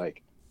feeling of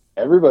like,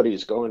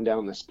 everybody's going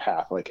down this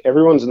path, like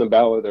everyone's in the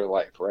battle of their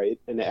life, right?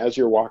 And as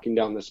you're walking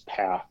down this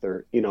path,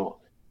 or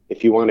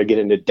if you want to get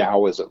into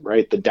Taoism,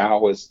 right, the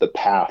Tao is the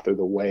path or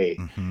the way.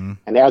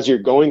 And as you're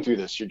going through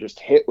this, you're just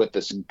hit with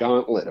this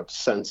gauntlet of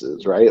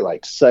senses, right,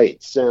 like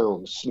sight,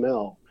 sound,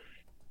 smell,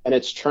 and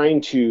it's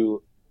trying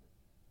to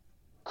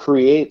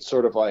create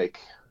sort of like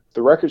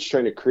the record's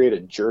trying to create a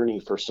journey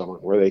for someone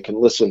where they can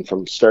listen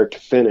from start to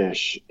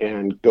finish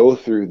and go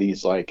through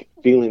these like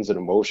feelings and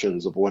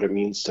emotions of what it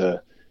means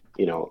to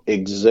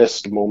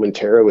exist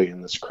momentarily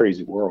in this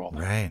crazy world.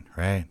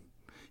 Right.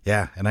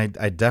 Yeah. And I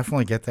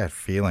definitely get that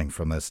feeling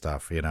from this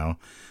stuff, it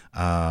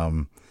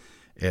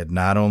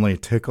not only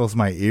tickles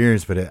my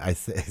ears, but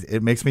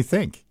it makes me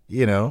think,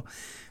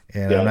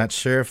 and I'm not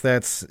sure if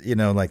that's,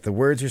 like the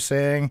words you're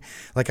saying,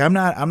 like I'm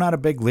not a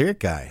big lyric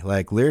guy.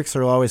 Like lyrics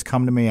will always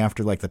come to me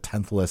after like the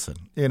 10th listen,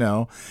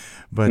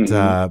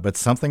 but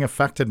something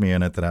affected me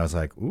in it that I was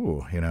like,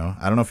 ooh, I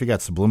don't know if you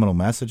got subliminal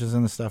messages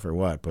in the stuff or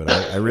what, but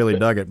I really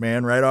dug it,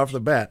 man, right off the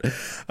bat.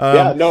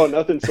 No,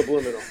 nothing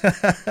subliminal.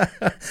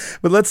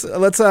 But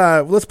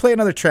let's play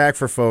another track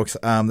for folks.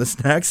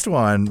 This next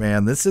one,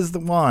 man, this is the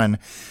one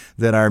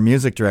that our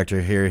music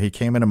director here, he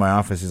came into my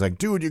office. He's like,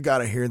 dude, you got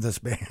to hear this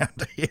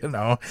band,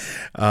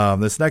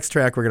 This next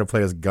track we're going to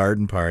play is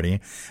Garden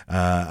Party.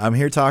 I'm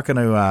here talking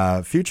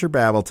to Future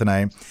Babel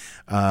tonight.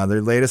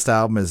 Their latest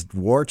album is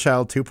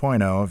Warchild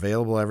 2.0,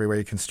 available everywhere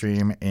you can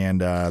stream.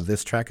 And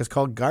this track is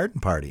called Garden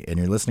Party. And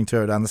you're listening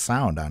to it on The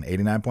Sound on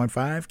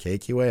 89.5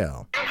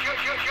 KQAL.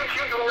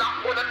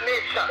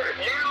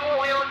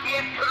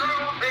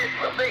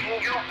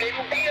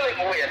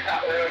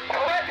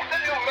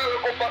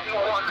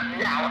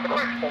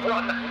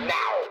 One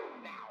now.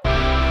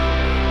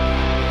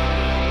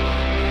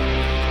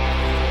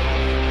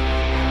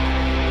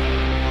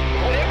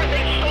 Whatever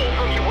they stole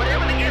from you,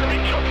 whatever the enemy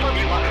took from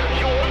you,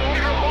 your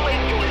miracle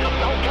angel is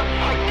about to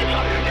fight this.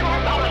 You're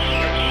about to see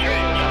a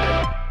change.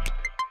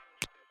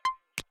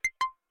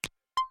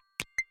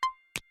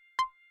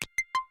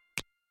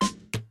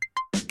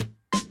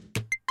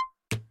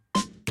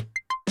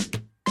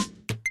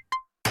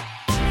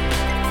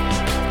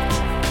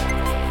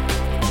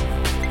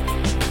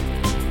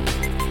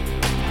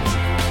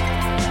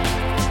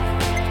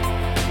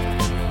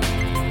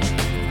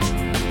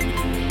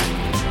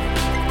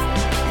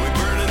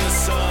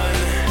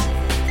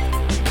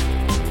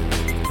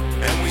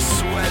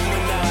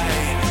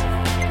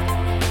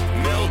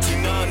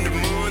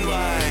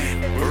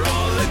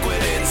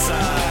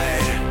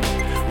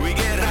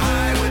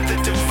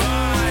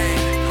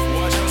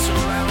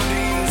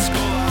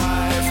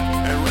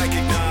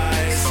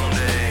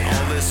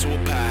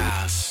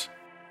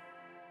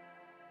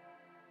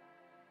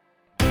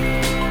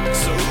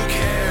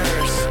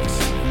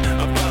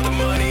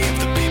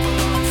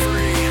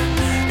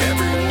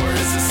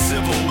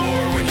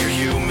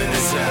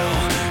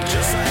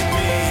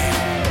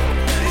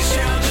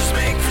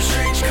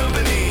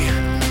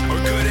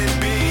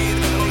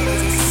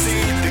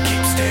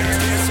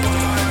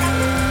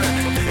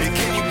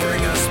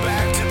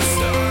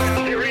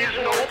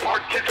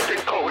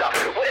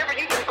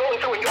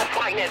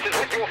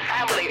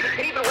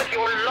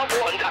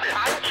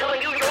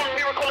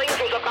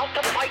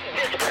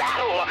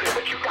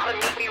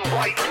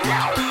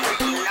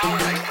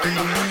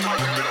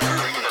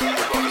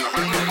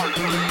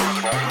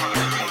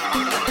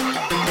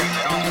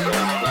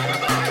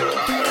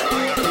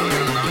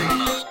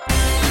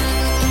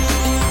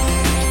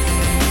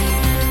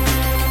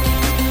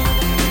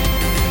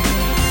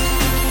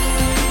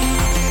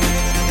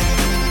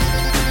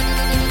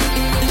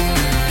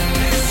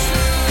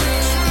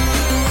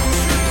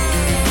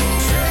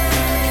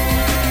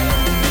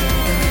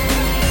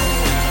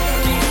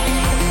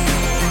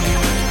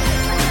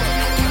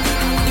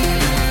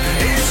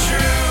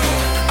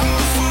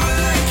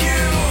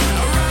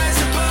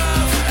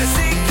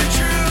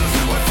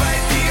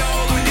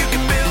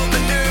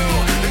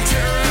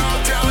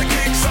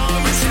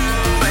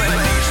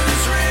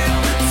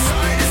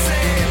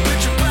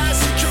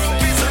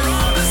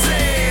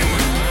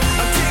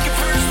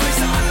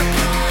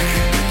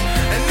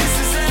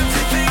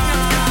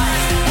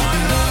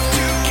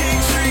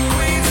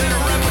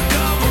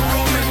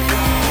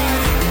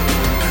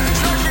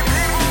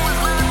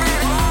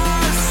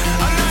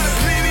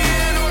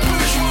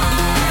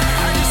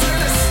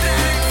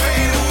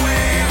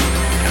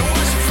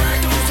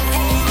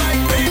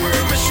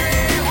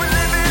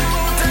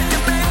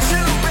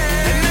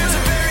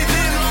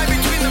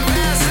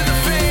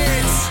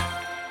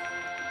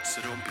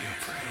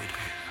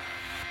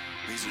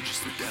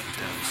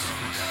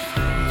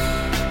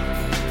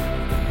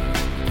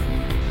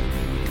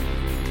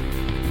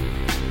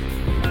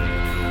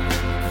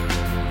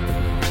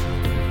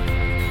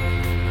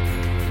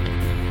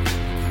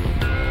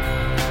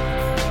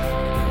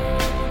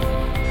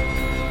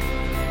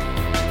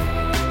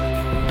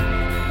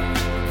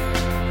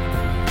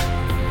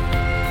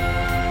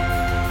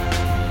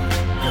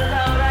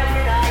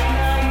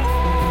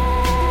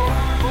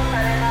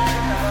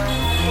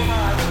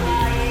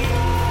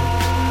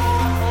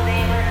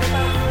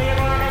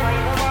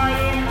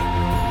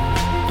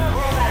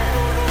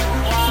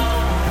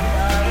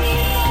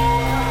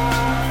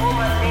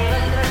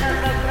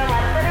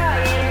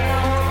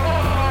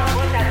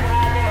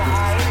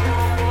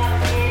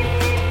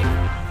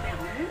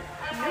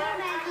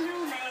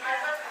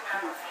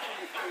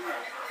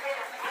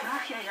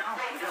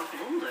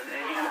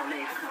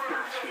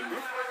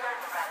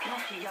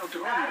 jouw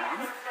droom dan?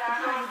 Wat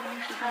zou je de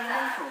liefde van je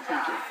leven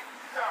ontmoeten?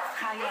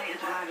 Ga jij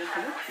het ware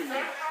geluk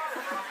vinden?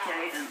 Of mag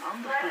jij een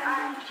ander klein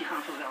wondertje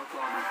gaan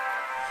verwelkomen?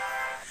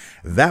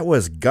 That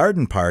was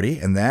Garden Party,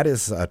 and that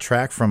is a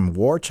track from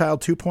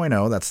Warchild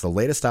 2.0. That's the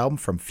latest album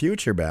from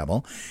Future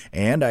Babel,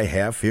 and I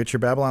have Future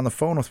Babel on the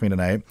phone with me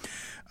tonight.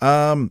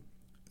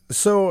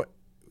 So,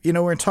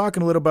 we're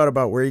talking a little bit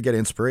about where you get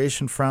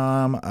inspiration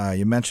from.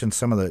 You mentioned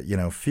some of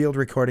the, field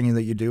recording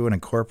that you do and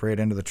incorporate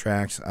into the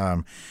tracks.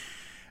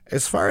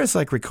 As far as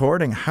like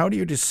recording, how do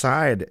you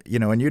decide,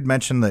 and you'd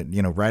mentioned that,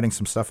 writing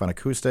some stuff on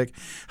acoustic,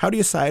 how do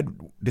you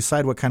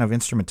decide what kind of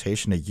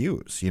instrumentation to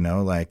use,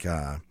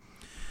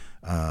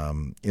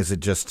 is it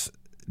just,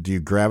 do you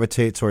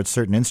gravitate towards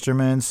certain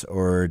instruments,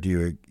 or do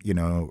you,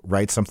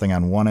 write something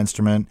on one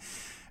instrument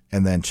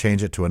and then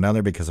change it to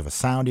another because of a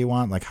sound you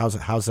want? Like, how's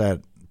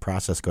that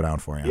process go down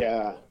for you?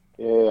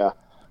 Yeah.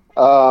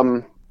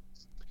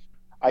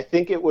 I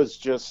think it was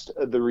just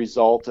the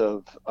result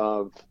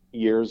of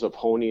years of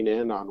honing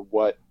in on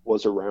what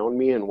was around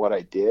me and what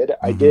I did.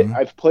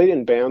 I've played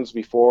in bands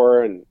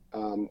before and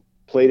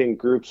played in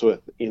groups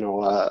with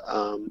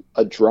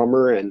a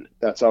drummer, and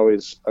that's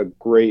always a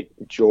great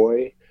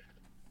joy.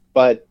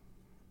 But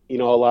a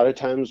lot of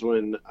times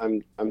when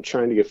I'm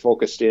trying to get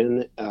focused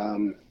in,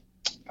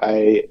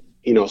 I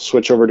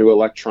switch over to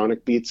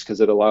electronic beats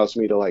because it allows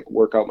me to like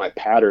work out my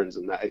patterns,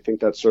 and I think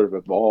that's sort of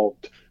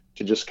evolved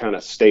to just kind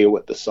of stay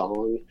with the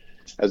song,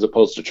 as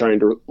opposed to trying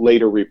to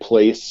later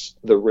replace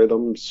the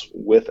rhythms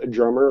with a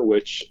drummer,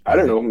 which I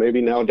don't know,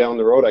 maybe now down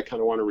the road I kind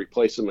of want to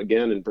replace them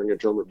again and bring a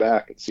drummer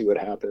back and see what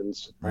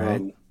happens.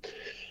 Right.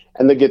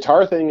 And the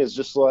guitar thing is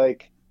just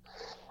like,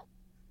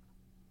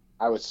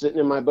 I was sitting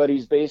in my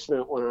buddy's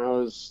basement when I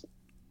was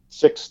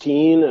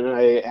 16 and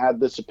I had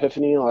this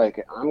epiphany,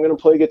 like, I'm going to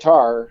play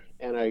guitar.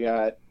 And I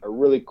got a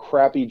really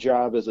crappy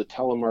job as a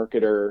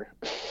telemarketer,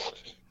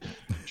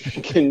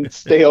 drinking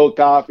stale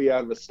coffee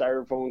out of a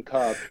styrofoam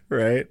cup.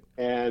 Right.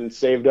 And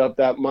saved up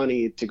that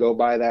money to go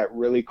buy that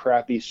really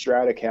crappy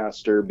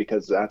Stratocaster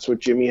because that's what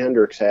Jimi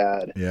Hendrix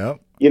had. Yeah.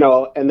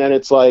 And then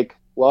it's like,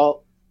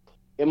 well,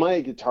 am I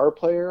a guitar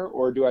player,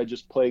 or do I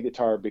just play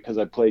guitar because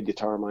I played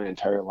guitar my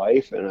entire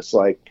life? And it's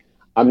like,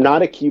 I'm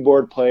not a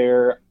keyboard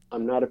player.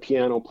 I'm not a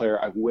piano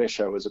player. I wish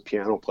I was a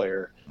piano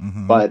player.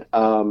 Mm-hmm. But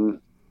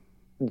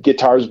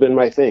guitar's been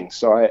my thing.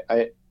 So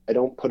I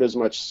don't put as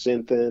much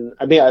synth in.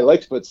 I mean, I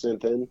like to put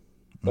synth in,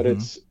 but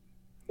it's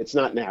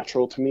not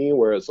natural to me.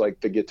 Whereas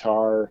like the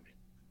guitar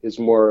is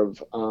more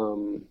of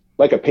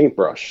like a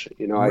paintbrush,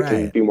 I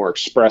can be more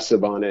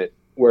expressive on it.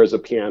 Whereas a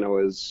piano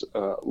is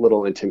a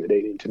little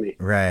intimidating to me.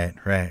 Right.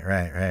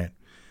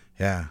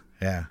 Yeah.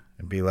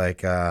 It'd be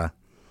like the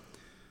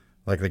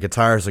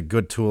guitar is a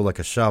good tool, like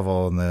a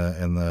shovel, and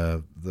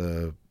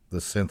the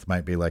synth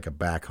might be like a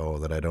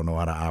backhoe that I don't know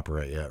how to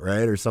operate yet,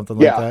 right? Or something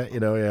like that,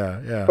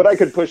 Yeah. But I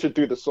could push it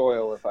through the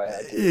soil if I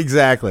had to.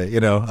 Exactly.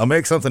 I'll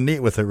make something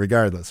neat with it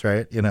regardless,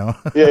 right?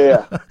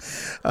 Yeah.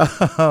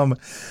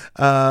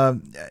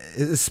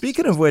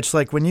 Speaking of which,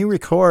 like when you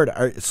record,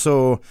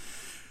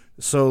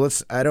 so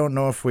let's, I don't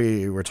know if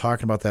we were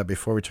talking about that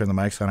before we turned the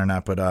mics on or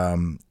not, but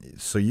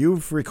so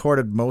you've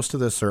recorded most of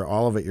this or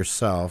all of it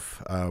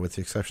yourself, with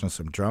the exception of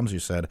some drums, you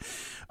said.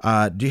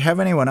 Do you have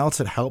anyone else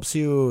that helps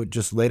you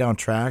just lay down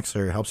tracks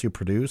or helps you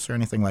produce or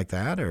anything like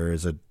that, or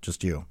is it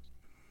just you?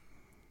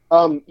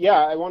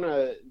 Yeah, I want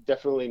to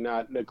definitely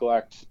not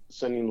neglect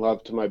sending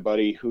love to my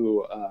buddy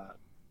who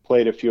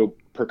played a few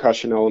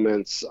percussion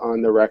elements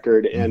on the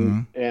record,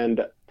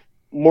 and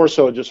more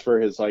so just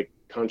for his like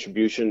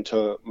contribution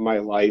to my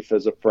life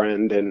as a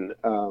friend and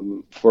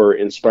for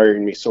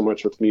inspiring me so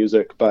much with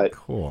music. But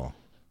cool.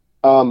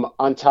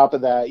 On top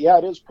of that,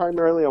 it is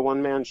primarily a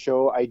one-man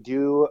show. I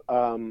do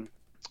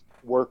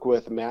work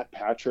with Matt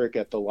Patrick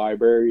at the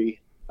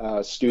library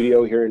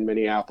studio here in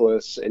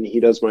Minneapolis, and he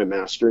does my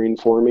mastering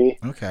for me.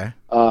 Okay.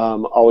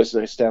 Always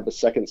nice to have a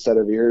second set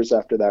of ears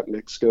after that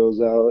mix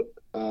goes out.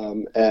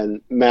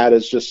 And Matt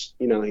is just,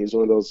 he's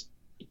one of those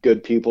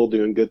good people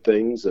doing good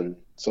things, and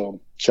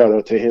so shout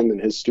out to him and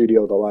his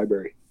studio, the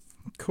library.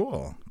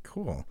 Cool.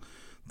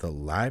 The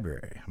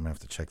library. I'm going to have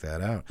to check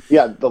that out.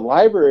 Yeah, the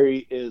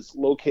library is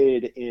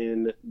located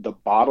in the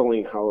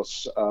bottling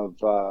house of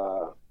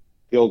the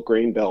old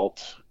Grain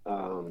Belt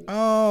brewery.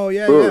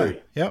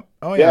 Yeah. Yep.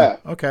 Oh, yeah.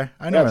 Okay.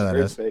 I know where that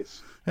is.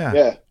 Space.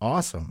 Yeah.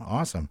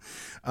 Awesome.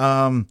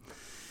 And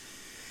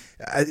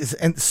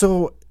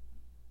so,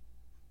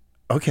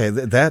 okay,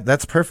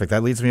 that's perfect.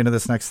 That leads me into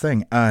this next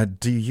thing.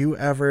 Do you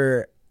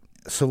ever...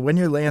 So when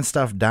you're laying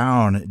stuff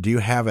down, do you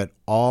have it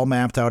all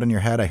mapped out in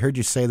your head? I heard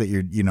you say that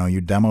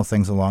you demo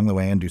things along the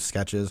way and do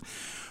sketches,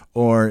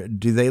 or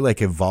do they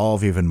like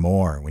evolve even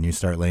more when you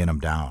start laying them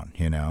down?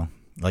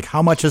 Like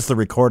how much is the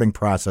recording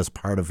process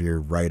part of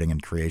your writing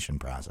and creation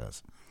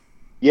process?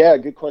 Yeah,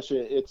 good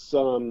question. It's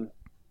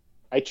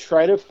I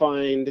try to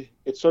find,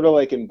 it's sort of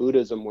like in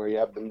Buddhism where you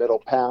have the middle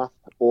path,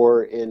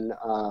 or in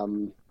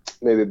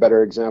maybe a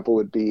better example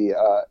would be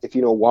if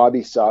you know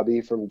wabi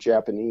sabi from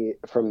Japanese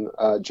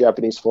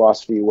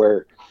philosophy,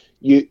 where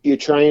you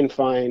try and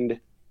find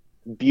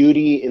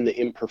beauty in the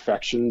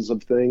imperfections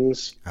of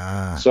things.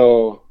 Ah.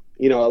 So,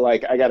 you know,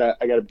 like I got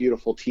a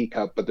beautiful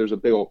teacup, but there's a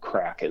big old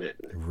crack in it.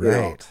 Right.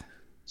 You know?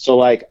 So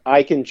like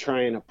I can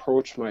try and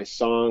approach my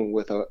song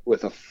with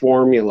a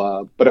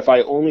formula, but if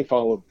I only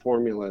follow the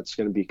formula, it's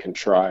going to be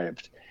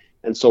contrived.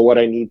 And so what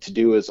I need to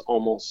do is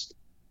almost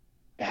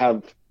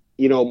have,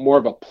 you know, more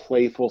of a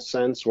playful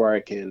sense where I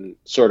can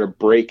sort of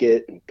break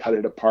it and cut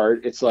it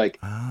apart. It's like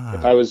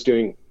if I was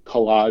doing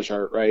collage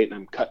art, right, and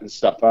I'm cutting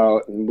stuff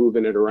out and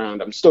moving it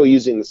around, I'm still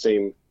using the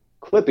same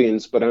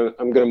clippings, but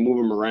I'm going to move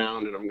them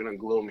around, and I'm going to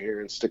glue them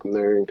here and stick them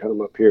there and cut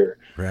them up here.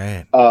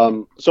 Right.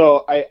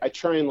 So I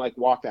try and like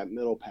walk that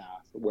middle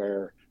path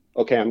where,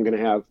 okay, I'm going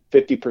to have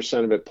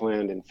 50% of it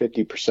planned and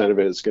 50% of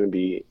it is going to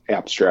be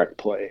abstract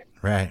play.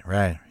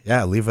 Right.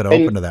 Yeah, leave it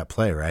open to that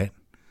play, right?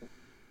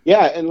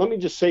 Yeah, and let me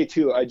just say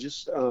too, I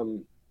just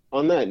on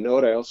that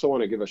note, I also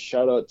want to give a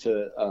shout out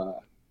to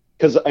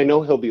because I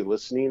know he'll be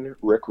listening,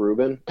 Rick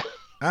Rubin.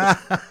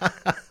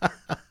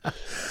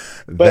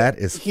 That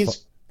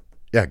is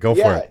yeah, go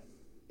for it.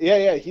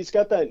 Yeah, he's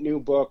got that new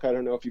book. I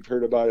don't know if you've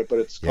heard about it, but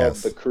it's called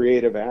Yes. The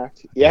Creative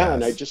Act. Yeah, Yes.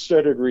 and I just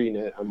started reading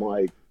it. I'm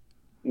like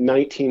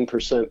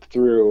 19%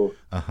 through,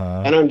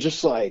 and I'm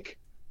just like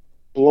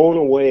blown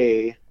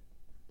away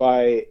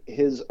by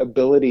his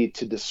ability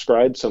to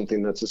describe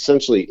something that's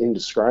essentially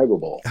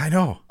indescribable. I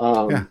know.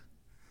 Yeah.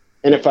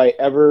 And if I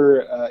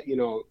ever, you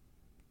know,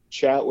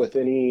 chat with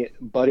any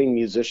budding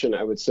musician,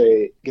 I would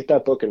say get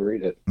that book and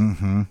read it.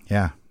 Mm-hmm.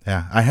 Yeah.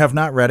 I have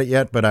not read it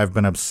yet, but I've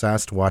been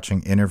obsessed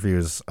watching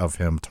interviews of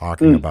him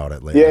talking about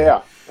it lately.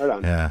 Yeah, right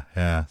on.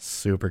 Yeah,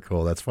 super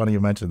cool. That's funny you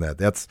mentioned that.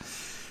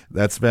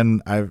 That's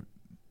been I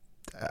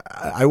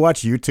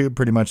watch YouTube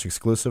pretty much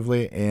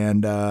exclusively,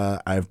 and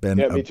I've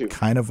been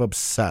kind of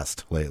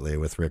obsessed lately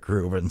with Rick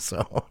Rubin.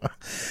 So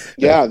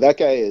yeah, that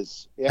guy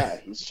is. Yeah,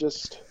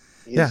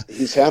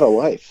 he's had a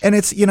life. And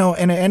it's, you know,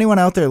 and anyone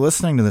out there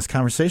listening to this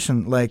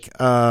conversation, like,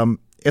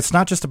 it's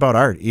not just about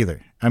art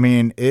either. I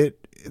mean,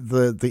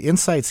 the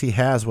insights he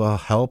has will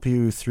help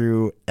you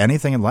through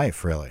anything in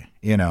life, really.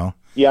 You know.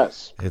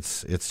 Yes.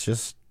 It's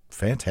just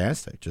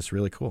fantastic, just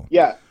really cool.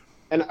 Yeah.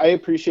 And I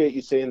appreciate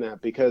you saying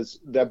that, because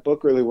that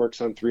book really works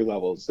on 3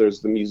 levels.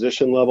 There's the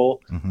musician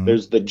level,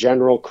 there's the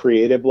general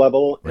creative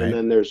level, right, and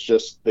then there's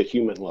just the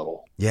human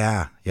level.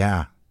 Yeah,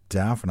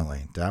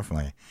 definitely.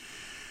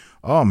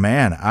 Oh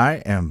man,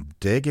 I am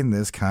digging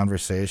this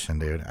conversation,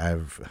 dude. I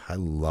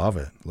love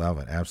it,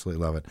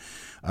 absolutely love it.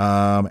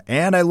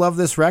 And I love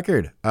this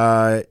record.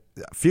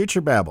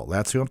 Future Babel,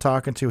 that's who I'm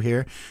talking to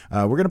here.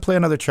 We're gonna play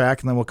another track,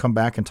 and then we'll come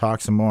back and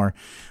talk some more.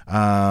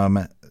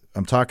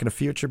 I'm talking to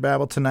Future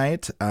Babel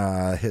tonight.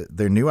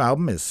 Their new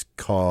album is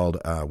called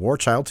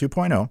Warchild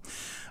 2.0.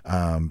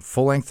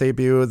 Full-length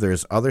debut.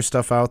 There's other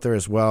stuff out there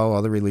as well,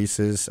 other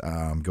releases.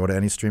 Go to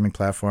any streaming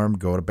platform.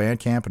 Go to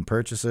Bandcamp and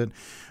purchase it.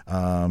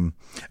 I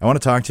want to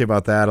talk to you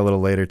about that a little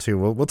later, too.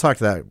 We'll talk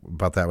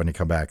about that when you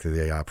come back.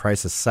 The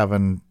price is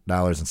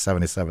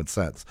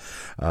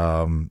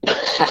 $7.77.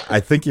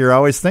 I think you're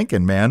always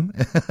thinking, man.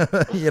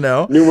 You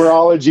know?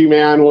 Numerology,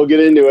 man. We'll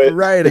get into it.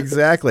 Right,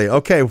 exactly.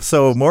 Okay,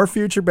 so more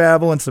Future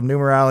Babel and some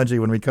numerology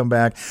when we come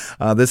back.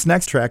 This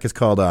next track is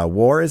called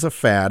War is a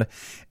Fad,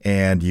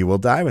 and You Will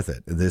Die With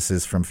It. This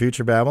is from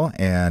Future Babel,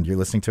 and you're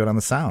listening to it on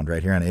The Sound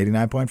right here on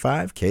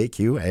 89.5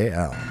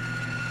 KQAL.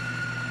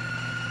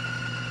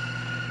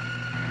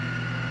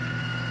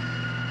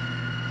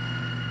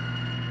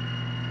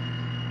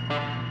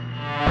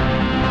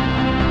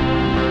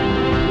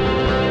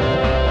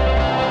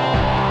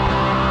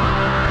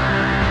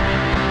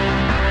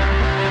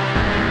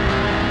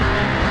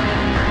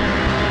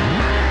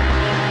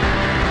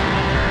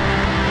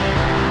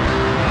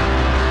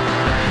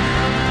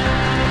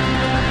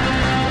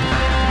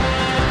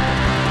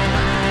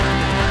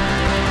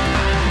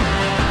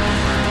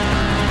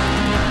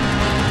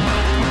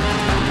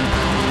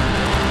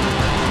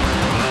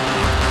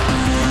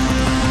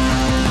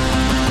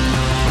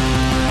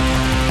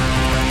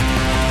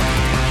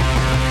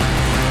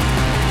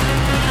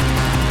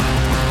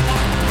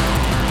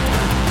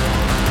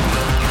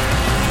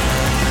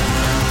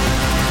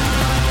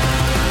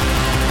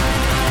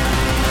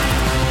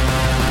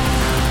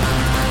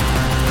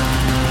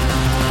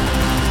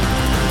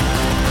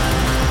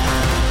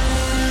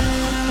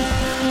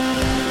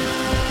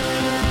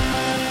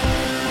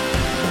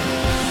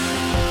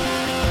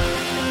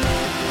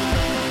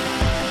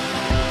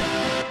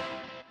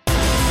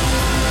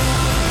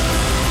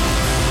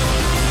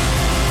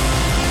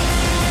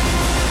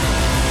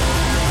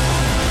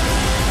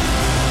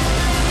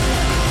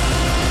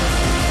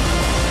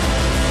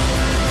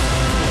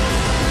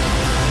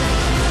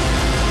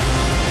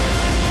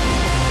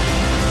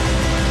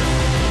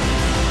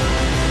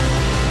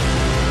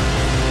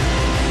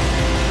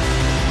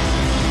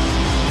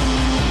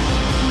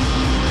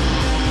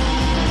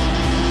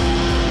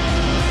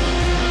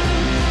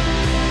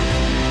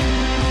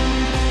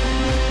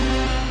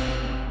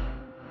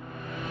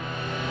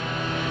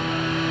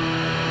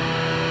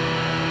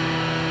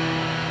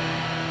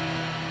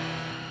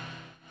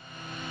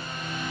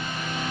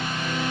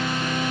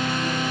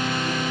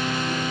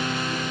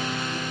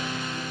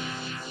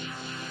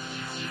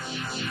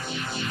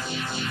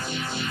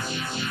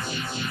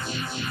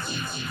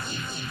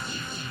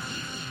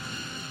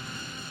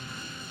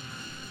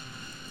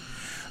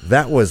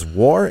 That was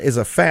War is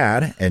a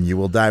Fad, and You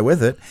Will Die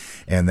With It.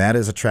 And that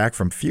is a track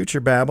from Future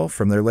Babel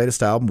from their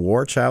latest album,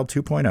 Warchild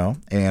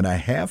 2.0. And I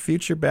have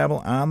Future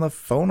Babel on the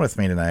phone with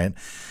me tonight.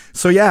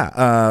 So,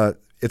 yeah,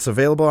 it's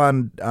available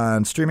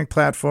on streaming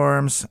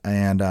platforms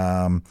and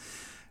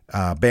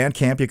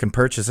Bandcamp. You can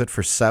purchase it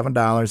for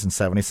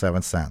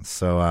 $7.77.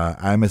 So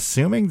I'm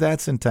assuming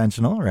that's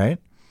intentional, right?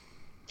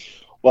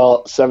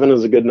 Well, 7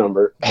 is a good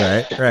number.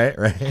 Right.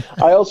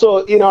 I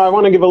also, I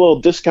want to give a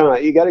little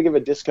discount. You got to give a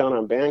discount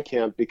on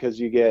Bandcamp because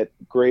you get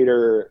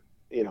greater,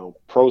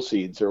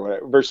 proceeds or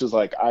whatever versus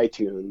like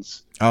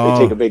iTunes. Oh,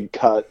 they take a big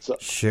cut. So,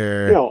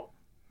 sure.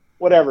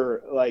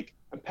 Whatever. Like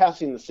I'm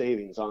passing the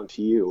savings on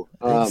to you.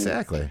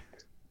 Exactly.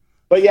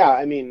 But yeah,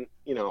 I mean,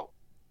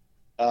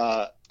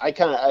 I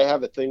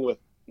have a thing with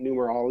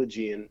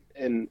numerology,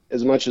 and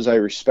as much as I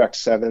respect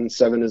 7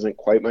 isn't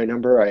quite my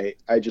number.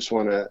 I just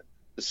want to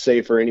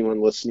say for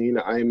anyone listening,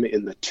 I'm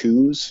in the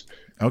 2s.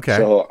 Okay.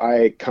 So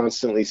I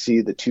constantly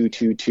see the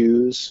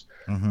 222s.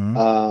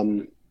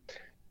 Mm-hmm.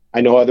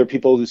 I know other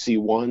people who see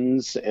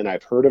 1s, and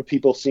I've heard of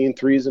people seeing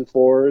 3s and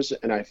 4s,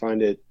 and I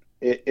find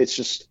it's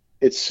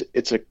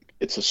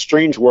a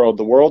strange world.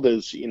 The world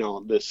is,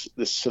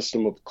 this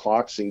system of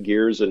clocks and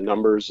gears and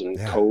numbers and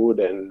code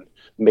and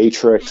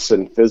matrix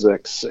and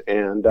physics.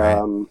 And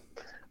right.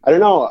 I don't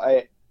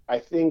know. I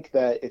think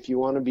that if you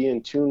want to be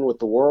in tune with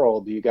the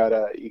world, you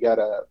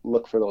gotta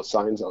look for those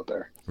signs out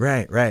there.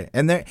 Right.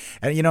 And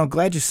I'm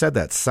glad you said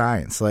that.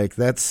 Science, like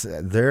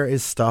there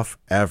is stuff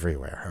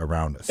everywhere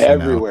around us.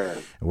 Everywhere.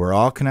 We're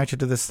all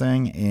connected to this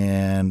thing,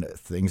 and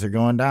things are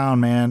going down,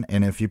 man.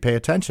 And if you pay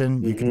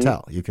attention, you can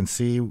tell. You can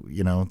see,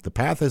 the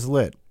path is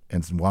lit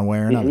in one way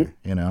or another.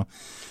 And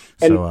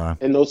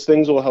those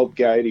things will help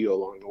guide you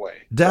along the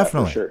way.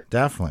 Definitely, for sure.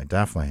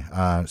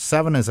 Definitely.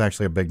 7 is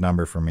actually a big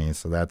number for me,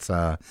 so that's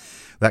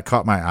that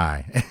caught my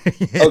eye.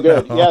 Oh,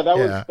 good. Yeah,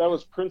 that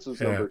was Prince's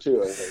number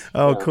too, I think.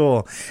 Oh,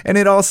 cool. And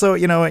it also,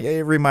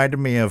 it reminded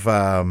me of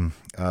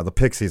the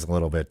Pixies a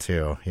little bit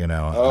too.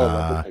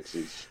 The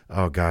Pixies.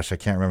 Oh gosh, I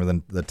can't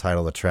remember the title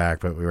of the track,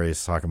 but we were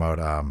just talking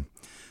about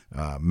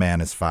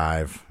man is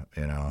 5.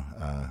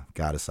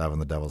 God is 7,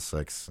 the devil's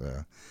 6.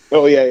 Yeah.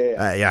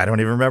 I don't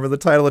even remember the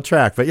title of the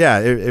track, but yeah,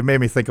 it made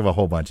me think of a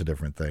whole bunch of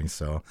different things.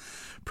 So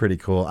pretty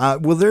cool.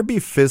 Will there be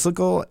is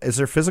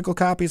there physical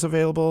copies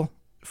available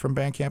from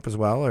Bandcamp as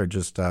well, or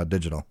just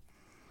digital?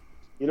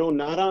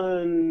 Not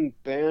on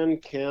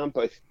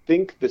Bandcamp. I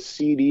think the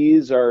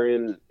CDs are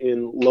in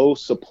low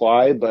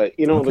supply, but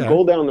the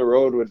goal down the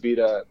road would be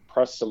to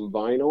press some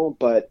vinyl.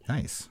 But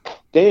nice.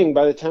 Dang,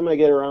 by the time I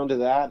get around to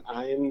that,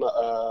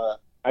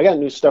 I got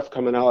new stuff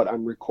coming out.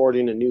 I'm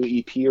recording a new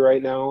EP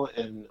right now,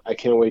 and I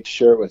can't wait to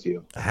share it with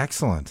you.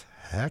 Excellent.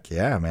 Heck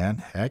yeah, man.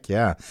 Heck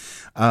yeah.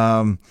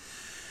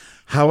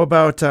 How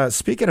about,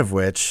 speaking of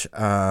which,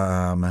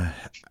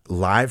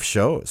 live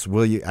shows?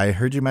 I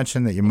heard you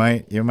mention that you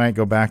might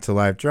go back to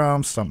live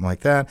drums, something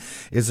like that.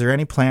 Is there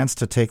any plans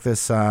to take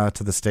this to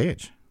the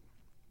stage?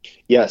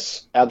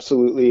 Yes,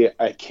 absolutely.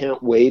 I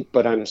can't wait,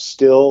 but I'm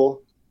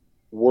still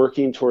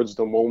working towards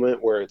the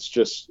moment where it's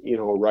just,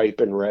 ripe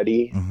and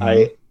ready.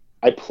 Mm-hmm.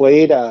 I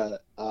played a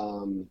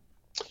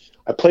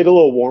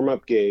little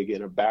warm-up gig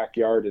in a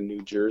backyard in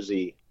New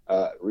Jersey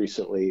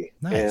recently.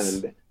 Nice.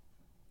 And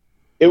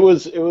it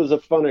was a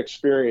fun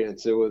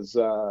experience. It was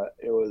a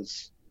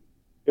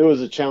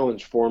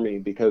challenge for me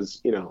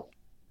because,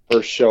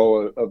 first show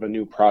of a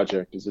new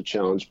project is a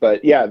challenge.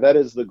 But yeah, that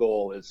is the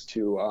goal, is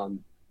to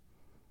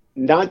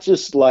not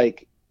just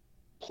like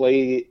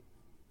play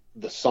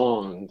the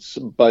songs,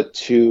 but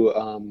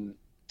to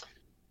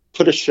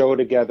put a show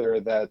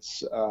together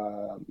that's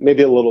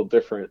maybe a little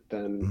different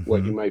than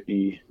what you might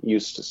be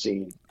used to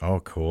seeing. Oh,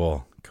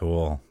 cool.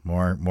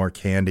 More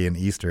candy and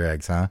Easter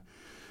eggs, huh?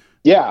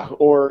 Yeah,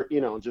 or,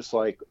 just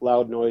like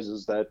loud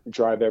noises that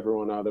drive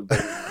everyone out of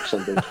bed or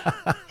something.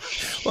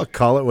 Well,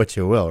 call it what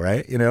you will,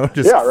 right?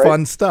 Just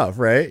fun stuff,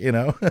 right?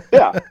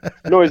 Yeah,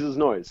 noise is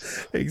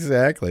noise.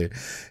 Exactly.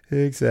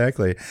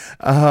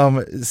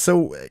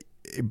 So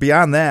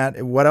beyond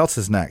that, what else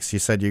is next? You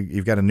said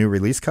you've got a new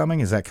release coming.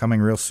 Is that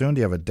coming real soon? Do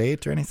you have a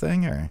date or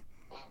anything? Or?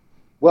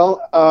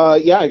 Well,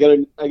 yeah, I got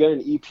an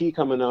EP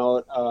coming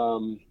out.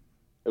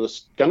 It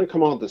was going to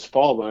come out this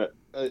fall, but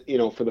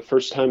for the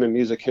first time in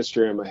music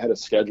history, I'm ahead of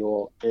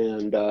schedule.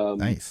 And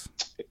nice.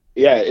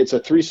 Yeah, it's a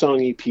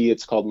 3-song EP.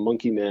 It's called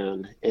Monkey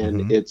Man,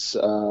 and it's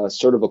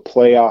sort of a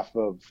play off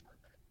of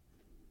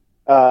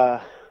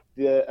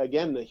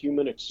the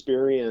human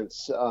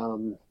experience.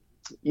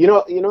 You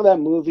know that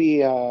movie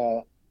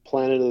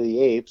Planet of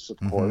the Apes, of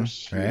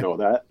course. Right. You know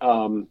that.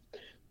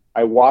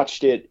 I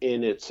watched it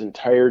in its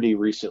entirety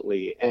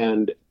recently,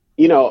 and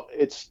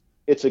it's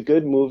a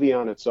good movie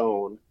on its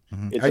own.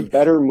 It's a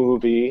better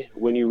movie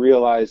when you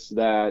realize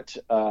that.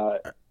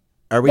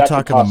 Are we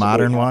talking the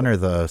modern one or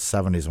the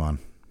 70s one?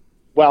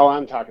 Well,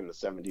 I'm talking the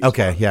 70s.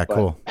 Okay, one, yeah,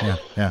 cool.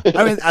 Yeah.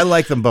 I mean, I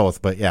like them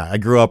both, but yeah, I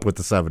grew up with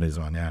the 70s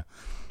one, yeah.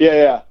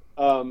 Yeah.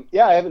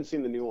 Yeah, I haven't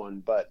seen the new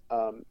one, but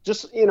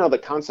just, the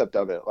concept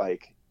of it,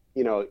 like,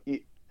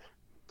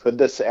 could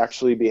this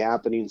actually be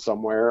happening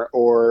somewhere?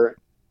 Or,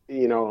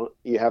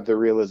 you have the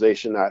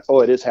realization that, oh,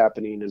 it is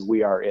happening and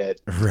we are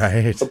it.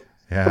 Right. The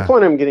Yeah.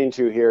 point I'm getting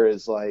to here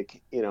is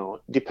like,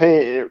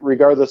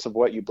 regardless of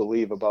what you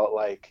believe about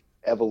like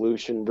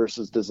evolution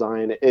versus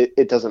design,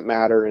 it doesn't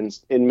matter. And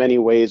in many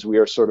ways, we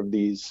are sort of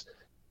these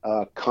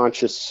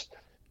conscious,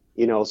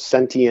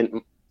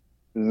 sentient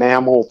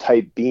mammal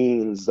type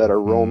beings that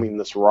are roaming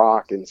this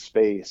rock in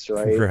space,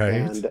 right? Right.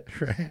 And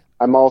Right.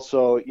 I'm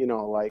also,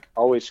 like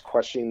always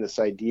questioning this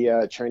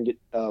idea,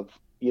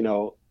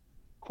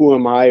 who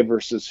am I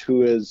versus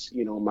who is,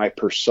 my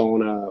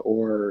persona,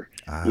 or,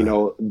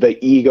 the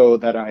ego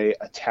that I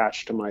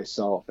attach to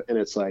myself. And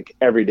it's like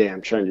every day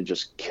I'm trying to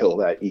just kill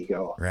that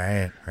ego.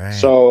 Right. Right.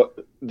 So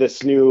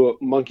this new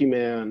Monkey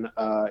Man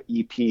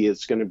EP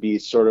is going to be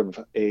sort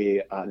of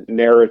a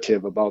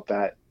narrative about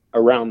that,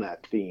 around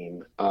that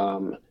theme.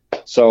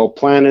 So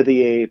Planet of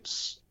the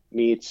Apes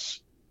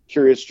meets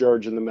Curious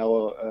George and the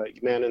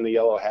Man in the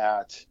Yellow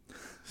Hat,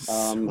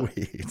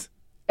 Sweet.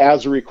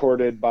 as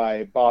recorded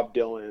by Bob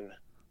Dylan.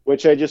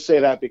 Which I just say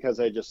that because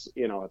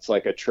it's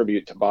like a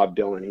tribute to Bob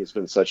Dylan. He's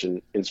been such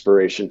an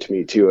inspiration to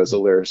me too as a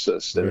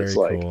lyricist, and it's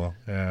like cool.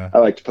 Yeah. I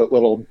like to put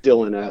little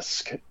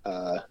Dylan-esque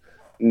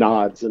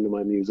nods into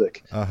my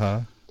music.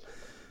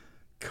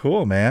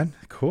 Cool, man.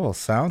 Cool.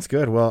 Sounds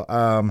good. Well,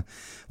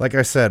 like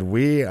I said,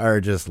 we are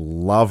just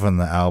loving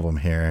the album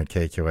here at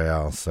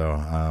KQAL.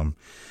 So,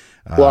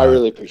 well, I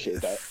really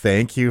appreciate that.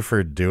 Thank you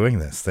for doing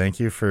this. Thank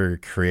you for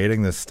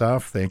creating this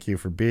stuff. Thank you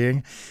for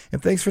being,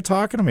 and thanks for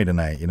talking to me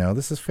tonight.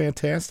 This is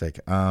fantastic.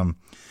 When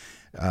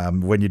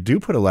you do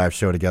put a live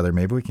show together,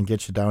 maybe we can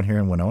get you down here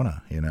in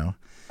Winona,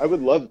 I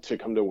would love to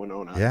come to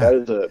Winona. Yeah, that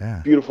is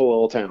a beautiful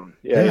little town.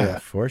 Yeah,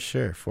 for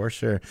sure, for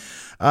sure.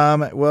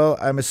 Well,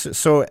 I've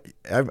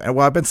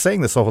been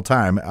saying this the whole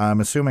time.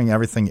 I'm assuming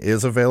everything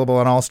is available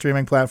on all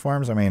streaming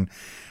platforms. I mean,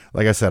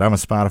 like I said, I'm a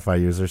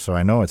Spotify user, so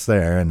I know it's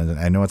there, and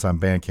I know it's on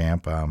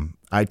Bandcamp,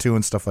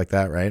 iTunes, stuff like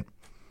that, right?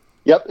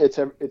 Yep,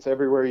 it's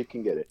everywhere you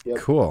can get it. Yep.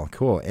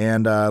 Cool.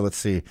 And let's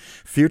see,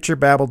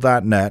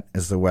 futurebabble.net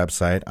is the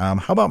website.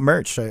 How about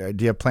merch? Do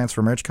you have plans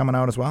for merch coming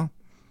out as well?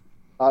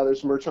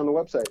 There's merch on the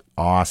website.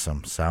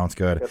 Awesome. Sounds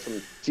good. Got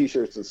some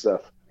T-shirts and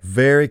stuff.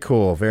 Very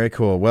cool. Very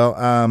cool. Well,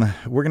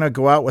 we're going to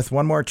go out with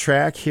one more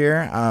track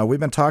here. We've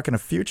been talking to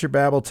Future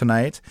Babble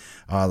tonight.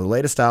 The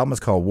latest album is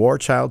called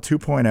Warchild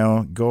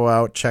 2.0. Go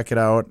out, check it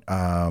out,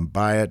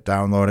 buy it,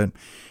 download it.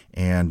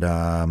 And,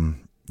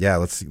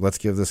 let's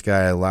give this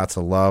guy lots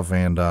of love,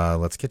 and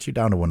let's get you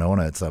down to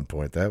Winona at some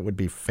point. That would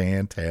be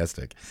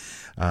fantastic.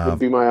 It would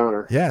be my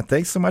honor. Yeah,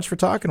 thanks so much for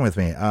talking with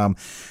me.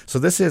 So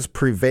this is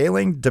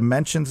Prevailing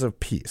Dimensions of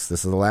Peace.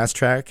 This is the last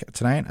track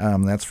tonight.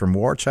 That's from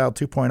Warchild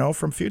 2.0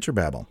 from Future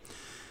Babble.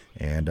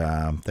 And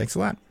thanks a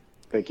lot.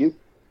 Thank you.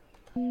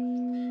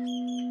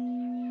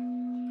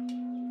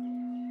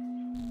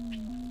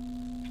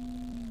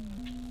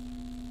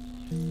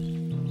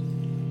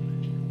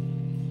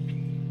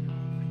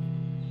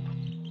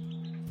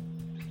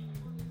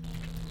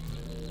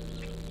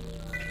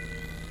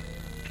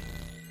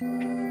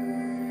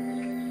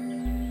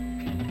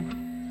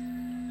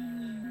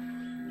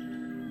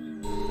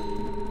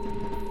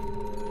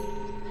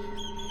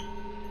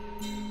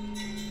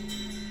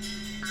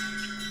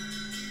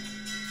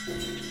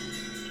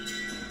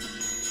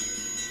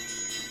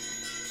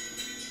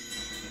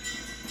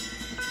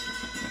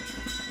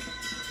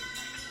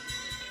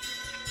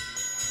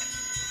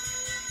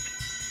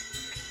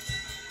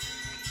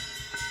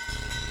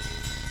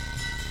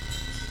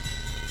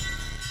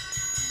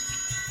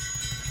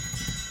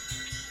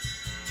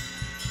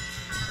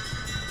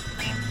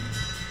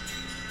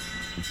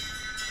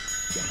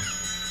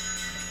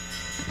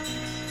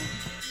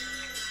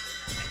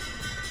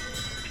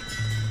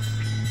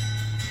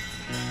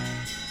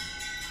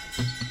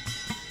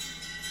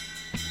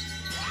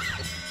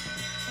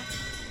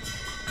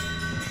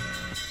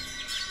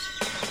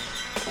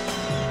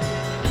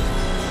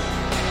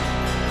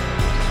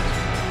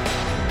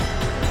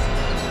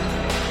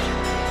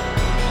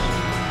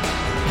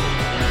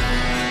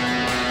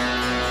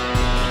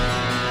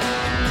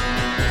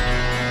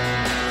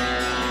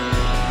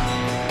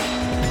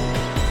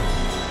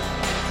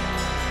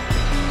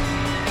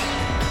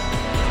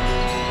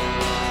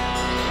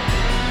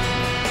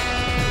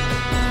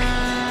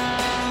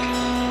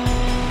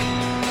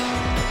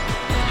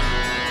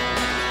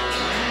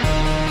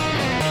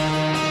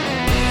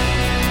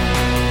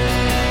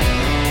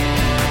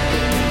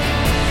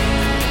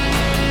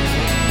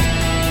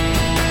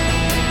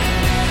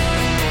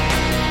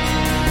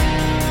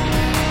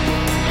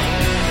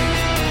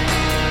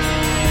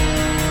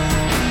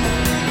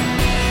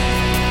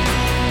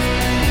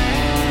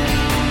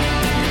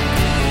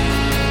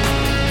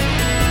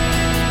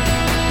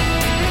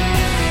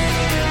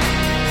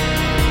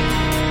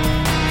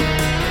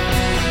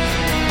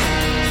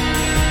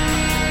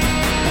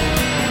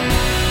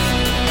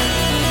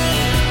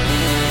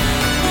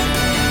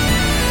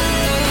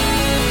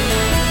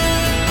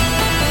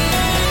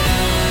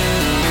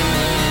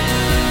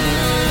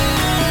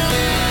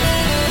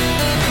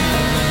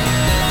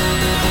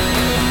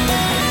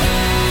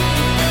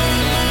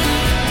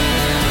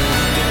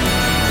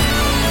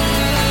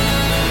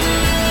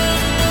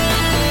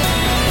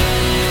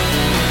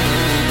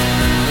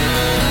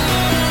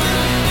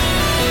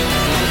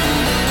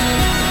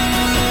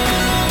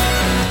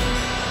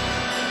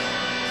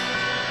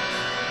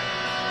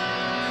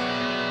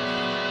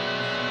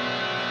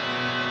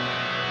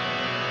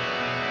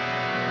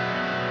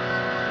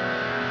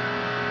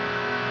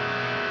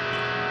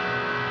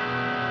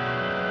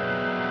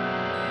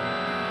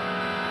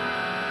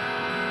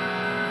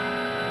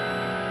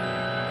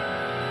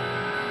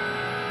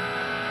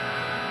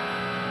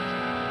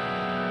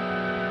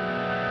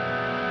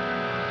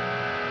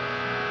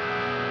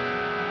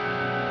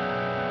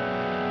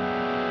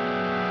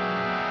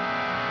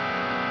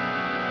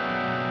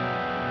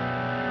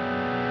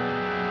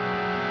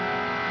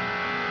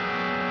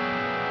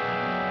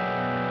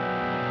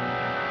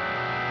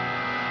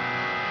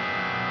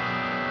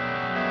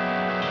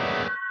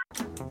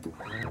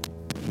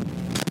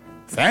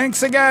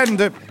 Thanks again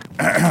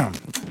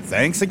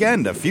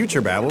to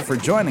Future Babble for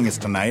joining us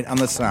tonight on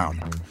The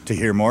Sound. To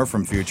hear more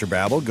from Future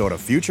Babble, go to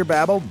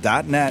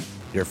futurebabble.net,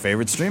 your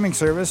favorite streaming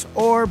service,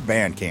 or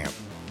Bandcamp.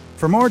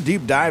 For more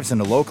deep dives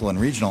into local and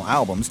regional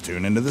albums,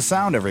 tune into The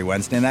Sound every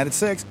Wednesday night at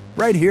 6,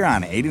 right here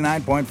on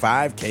 89.5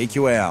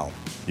 KQAL.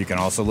 You can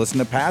also listen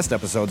to past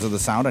episodes of The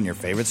Sound on your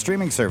favorite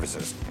streaming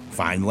services.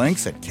 Find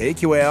links at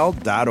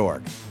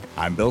kqal.org.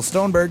 I'm Bill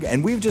Stoneberg,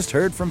 and we've just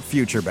heard from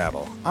Future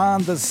Babble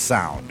on The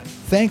Sound.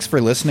 Thanks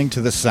for listening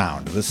to The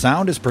Sound. The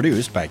Sound is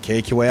produced by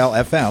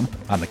KQAL-FM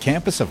on the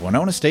campus of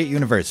Winona State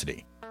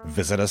University.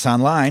 Visit us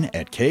online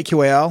at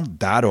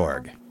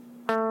kqal.org.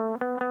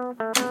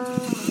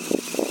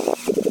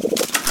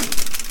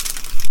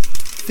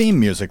 Theme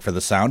music for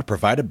The Sound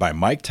provided by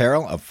Mike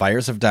Terrell of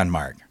Fires of Denmark.